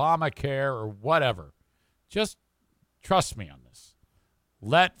or Obamacare or whatever. Just trust me on this.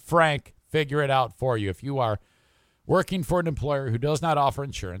 Let Frank figure it out for you. If you are working for an employer who does not offer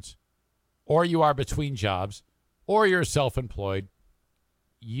insurance, or you are between jobs, or you're self-employed,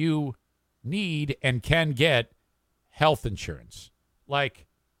 you need and can get health insurance. Like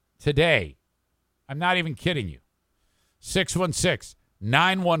today. I'm not even kidding you.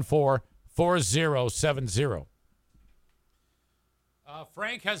 616-914-4070.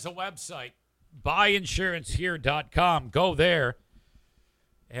 Frank has a website, buyinsurancehere.com. Go there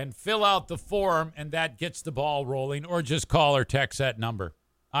and fill out the form, and that gets the ball rolling, or just call or text that number.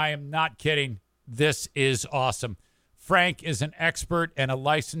 I am not kidding. This is awesome. Frank is an expert and a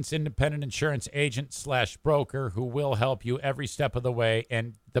licensed independent insurance agent / broker who will help you every step of the way.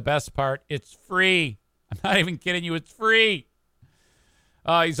 And the best part, it's free. I'm not even kidding you. It's free.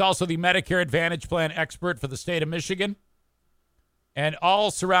 He's also the Medicare Advantage Plan expert for the state of Michigan and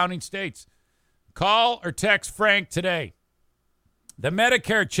all surrounding states. Call or text Frank today. The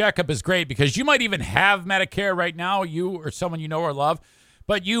Medicare checkup is great because you might even have Medicare right now, you or someone you know or love,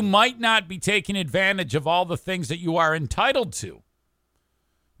 but you might not be taking advantage of all the things that you are entitled to.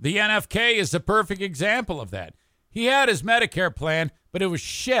 The NFK is the perfect example of that. He had his Medicare plan, but it was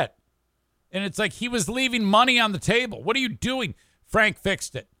shit. And it's like he was leaving money on the table. What are you doing? Frank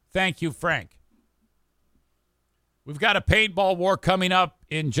fixed it. Thank you, Frank. We've got a paintball war coming up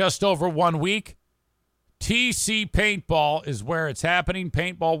in just over 1 week. TC Paintball is where it's happening.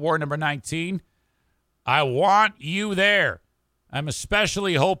 Paintball War number 19. I want you there. I'm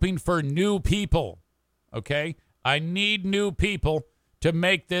especially hoping for new people. Okay? I need new people to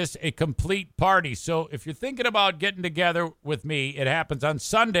make this a complete party. So if you're thinking about getting together with me, it happens on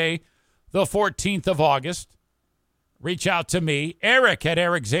Sunday, the 14th of August. Reach out to me, Eric at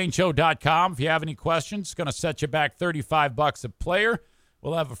ericzaneshow.com. If you have any questions, it's going to set you back $35 a player.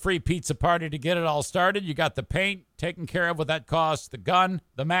 We'll have a free pizza party to get it all started. You got the paint taken care of what that costs, the gun,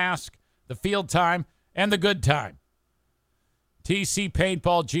 the mask, the field time, and the good time.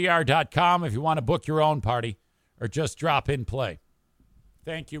 TCPaintballGR.com if you want to book your own party or just drop in play.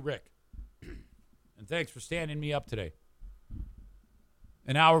 Thank you, Rick. And thanks for standing me up today.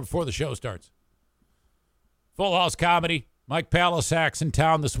 An hour before the show starts. Full House Comedy. Mike Palisak's in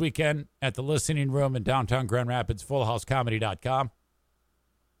town this weekend at the Listening Room in downtown Grand Rapids, fullhousecomedy.com.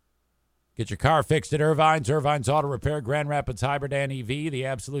 Get your car fixed at Irvine's Auto Repair, Grand Rapids Hybrid and EV, the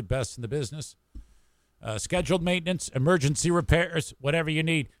absolute best in the business. Scheduled maintenance, emergency repairs, whatever you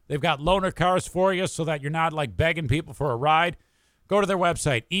need. They've got loaner cars for you so that you're not like begging people for a ride. Go to their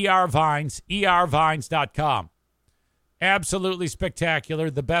website, ervines.com. Absolutely spectacular,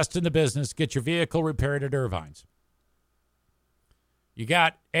 the best in the business. Get your vehicle repaired at Irvine's. You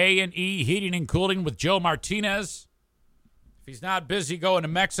got A&E Heating and Cooling with Joe Martinez. If he's not busy going to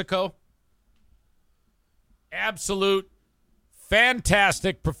Mexico. Absolute,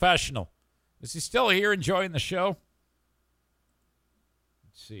 fantastic professional. Is he still here enjoying the show?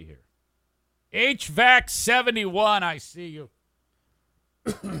 Let's see here. HVAC 71, I see you.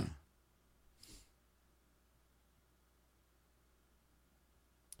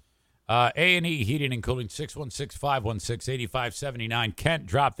 A&E Heating and Cooling, 616-516-8579. Kent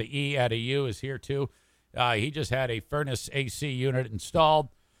dropped the E out of U is here, too. He just had a furnace AC unit installed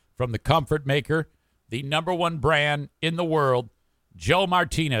from the Comfort Maker, the number one brand in the world, Joe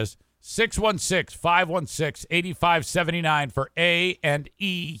Martinez, 616-516-8579 for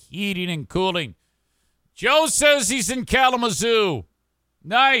A&E Heating and Cooling. Joe says he's in Kalamazoo.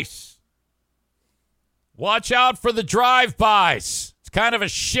 Nice. Watch out for the drive-bys. It's kind of a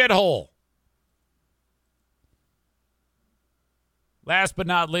shithole. Last but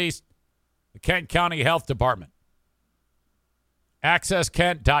not least, the Kent County Health Department.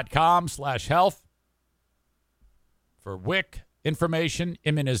 AccessKent.com/health for WIC information,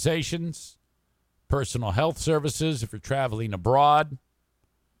 immunizations, personal health services. If you're traveling abroad,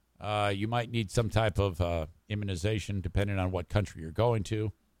 you might need some type of immunization depending on what country you're going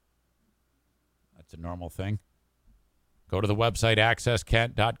to. That's a normal thing. Go to the website,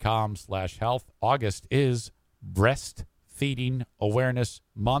 accesskent.com/health. August is Breastfeeding Awareness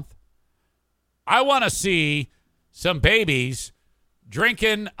Month. I want to see some babies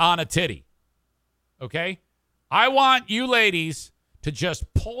drinking on a titty. Okay? I want you ladies to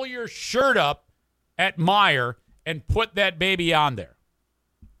just pull your shirt up at Meijer and put that baby on there.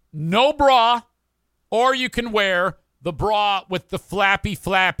 No bra, or you can wear the bra with the flappy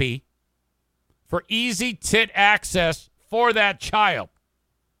for easy tit access for that child.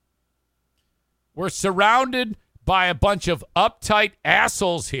 We're surrounded by a bunch of uptight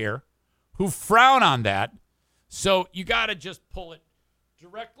assholes here who frown on that. So you got to just pull it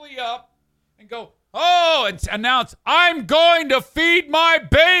directly up and go, oh, and announce, I'm going to feed my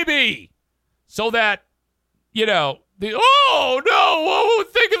baby. So that, you know, oh, no, oh,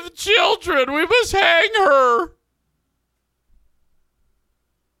 think of the children. We must hang her.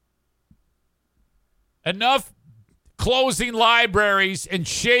 Enough closing libraries and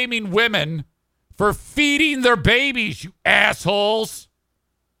shaming women for feeding their babies, you assholes.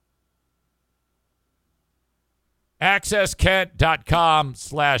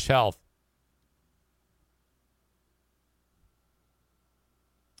 AccessKent.com/health.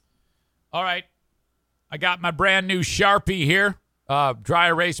 All right. I got my brand new Sharpie here. Dry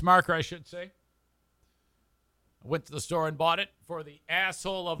erase marker, I should say. I went to the store and bought it for the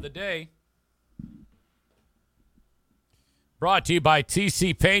asshole of the day. Brought to you by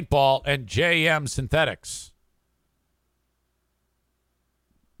TC Paintball and JM Synthetics.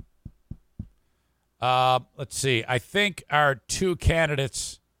 Let's see. I think our two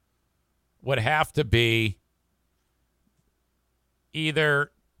candidates would have to be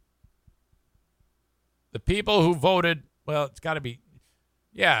either the people who voted, well, it's got to be,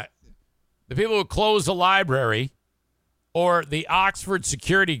 the people who closed the library or the Oxford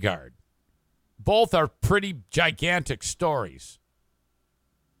security guard. Both are pretty gigantic stories.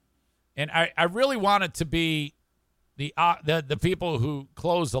 And I really want it to be the people who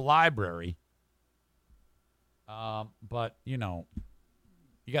closed the library. But, you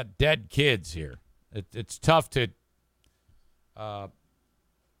got dead kids here. It's tough to,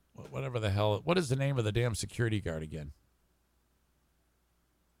 whatever the hell, what is the name of the damn security guard again?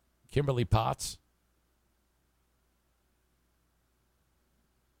 Kimberly Potts?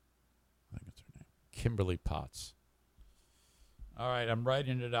 I think it's her name. Kimberly Potts. All right, I'm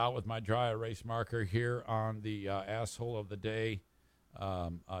writing it out with my dry erase marker here on the asshole of the day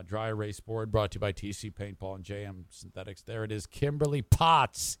dry erase board, brought to you by TC Paintball and JM Synthetics. There it is. Kimberly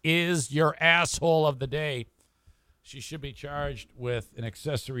Potts is your asshole of the day. She should be charged with an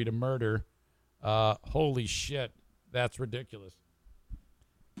accessory to murder. Holy shit. That's ridiculous.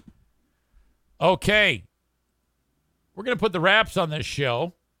 Okay. We're going to put the wraps on this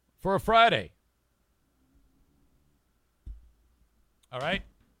show for a Friday. All right.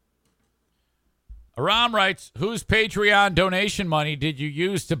 Aram writes, whose Patreon donation money did you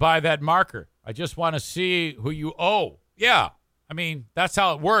use to buy that marker? I just want to see who you owe. Yeah. I mean, that's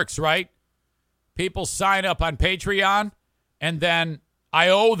how it works, right? People sign up on Patreon, and then I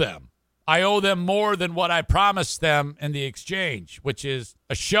owe them. I owe them more than what I promised them in the exchange, which is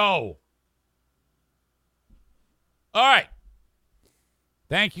a show. All right.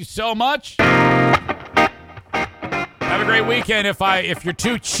 Thank you so much. Have a great weekend. If you're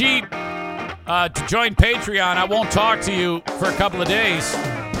too cheap to join Patreon, I won't talk to you for a couple of days.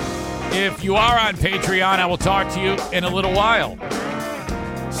 If you are on Patreon, I will talk to you in a little while.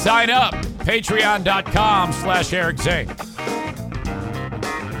 Sign up. Patreon.com/Eric Zane.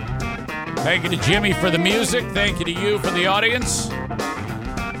 Thank you to Jimmy for the music. Thank you to you for the audience.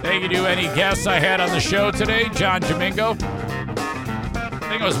 Thank you to any guests I had on the show today. John Domingo. I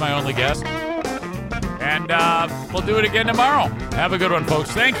think it was my only guest. And we'll do it again tomorrow. Have a good one, folks.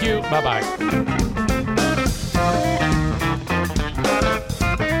 Thank you. Bye-bye.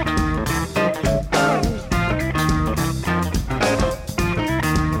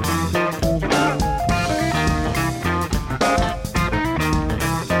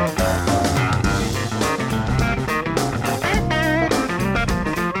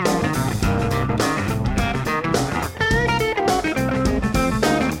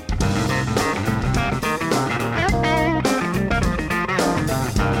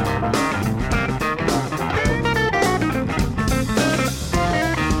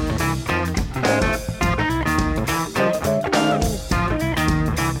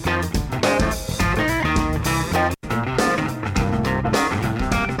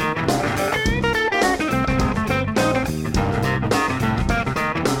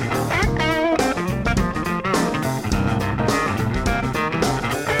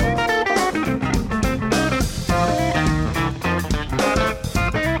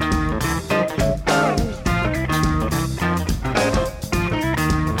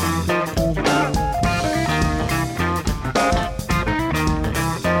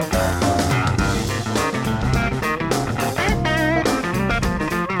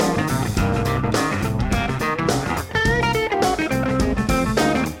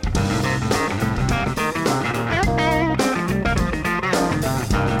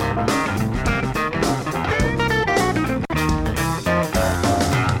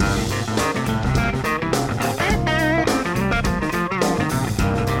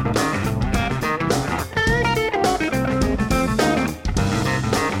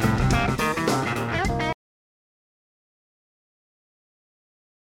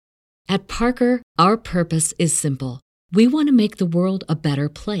 At Parker, our purpose is simple. We want to make the world a better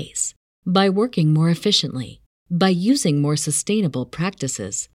place by working more efficiently, by using more sustainable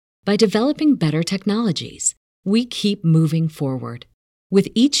practices, by developing better technologies. We keep moving forward. With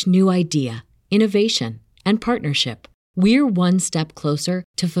each new idea, innovation, and partnership, we're one step closer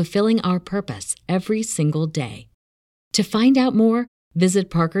to fulfilling our purpose every single day. To find out more, visit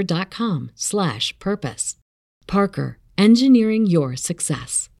parker.com/purpose. Parker, engineering your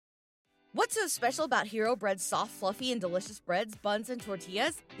success. What's so special about Hero Bread's soft, fluffy, and delicious breads, buns, and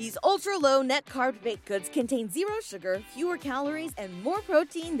tortillas? These ultra-low net-carb baked goods contain 0 sugar, fewer calories, and more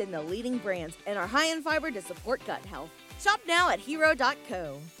protein than the leading brands, and are high in fiber to support gut health. Shop now at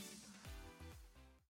hero.co.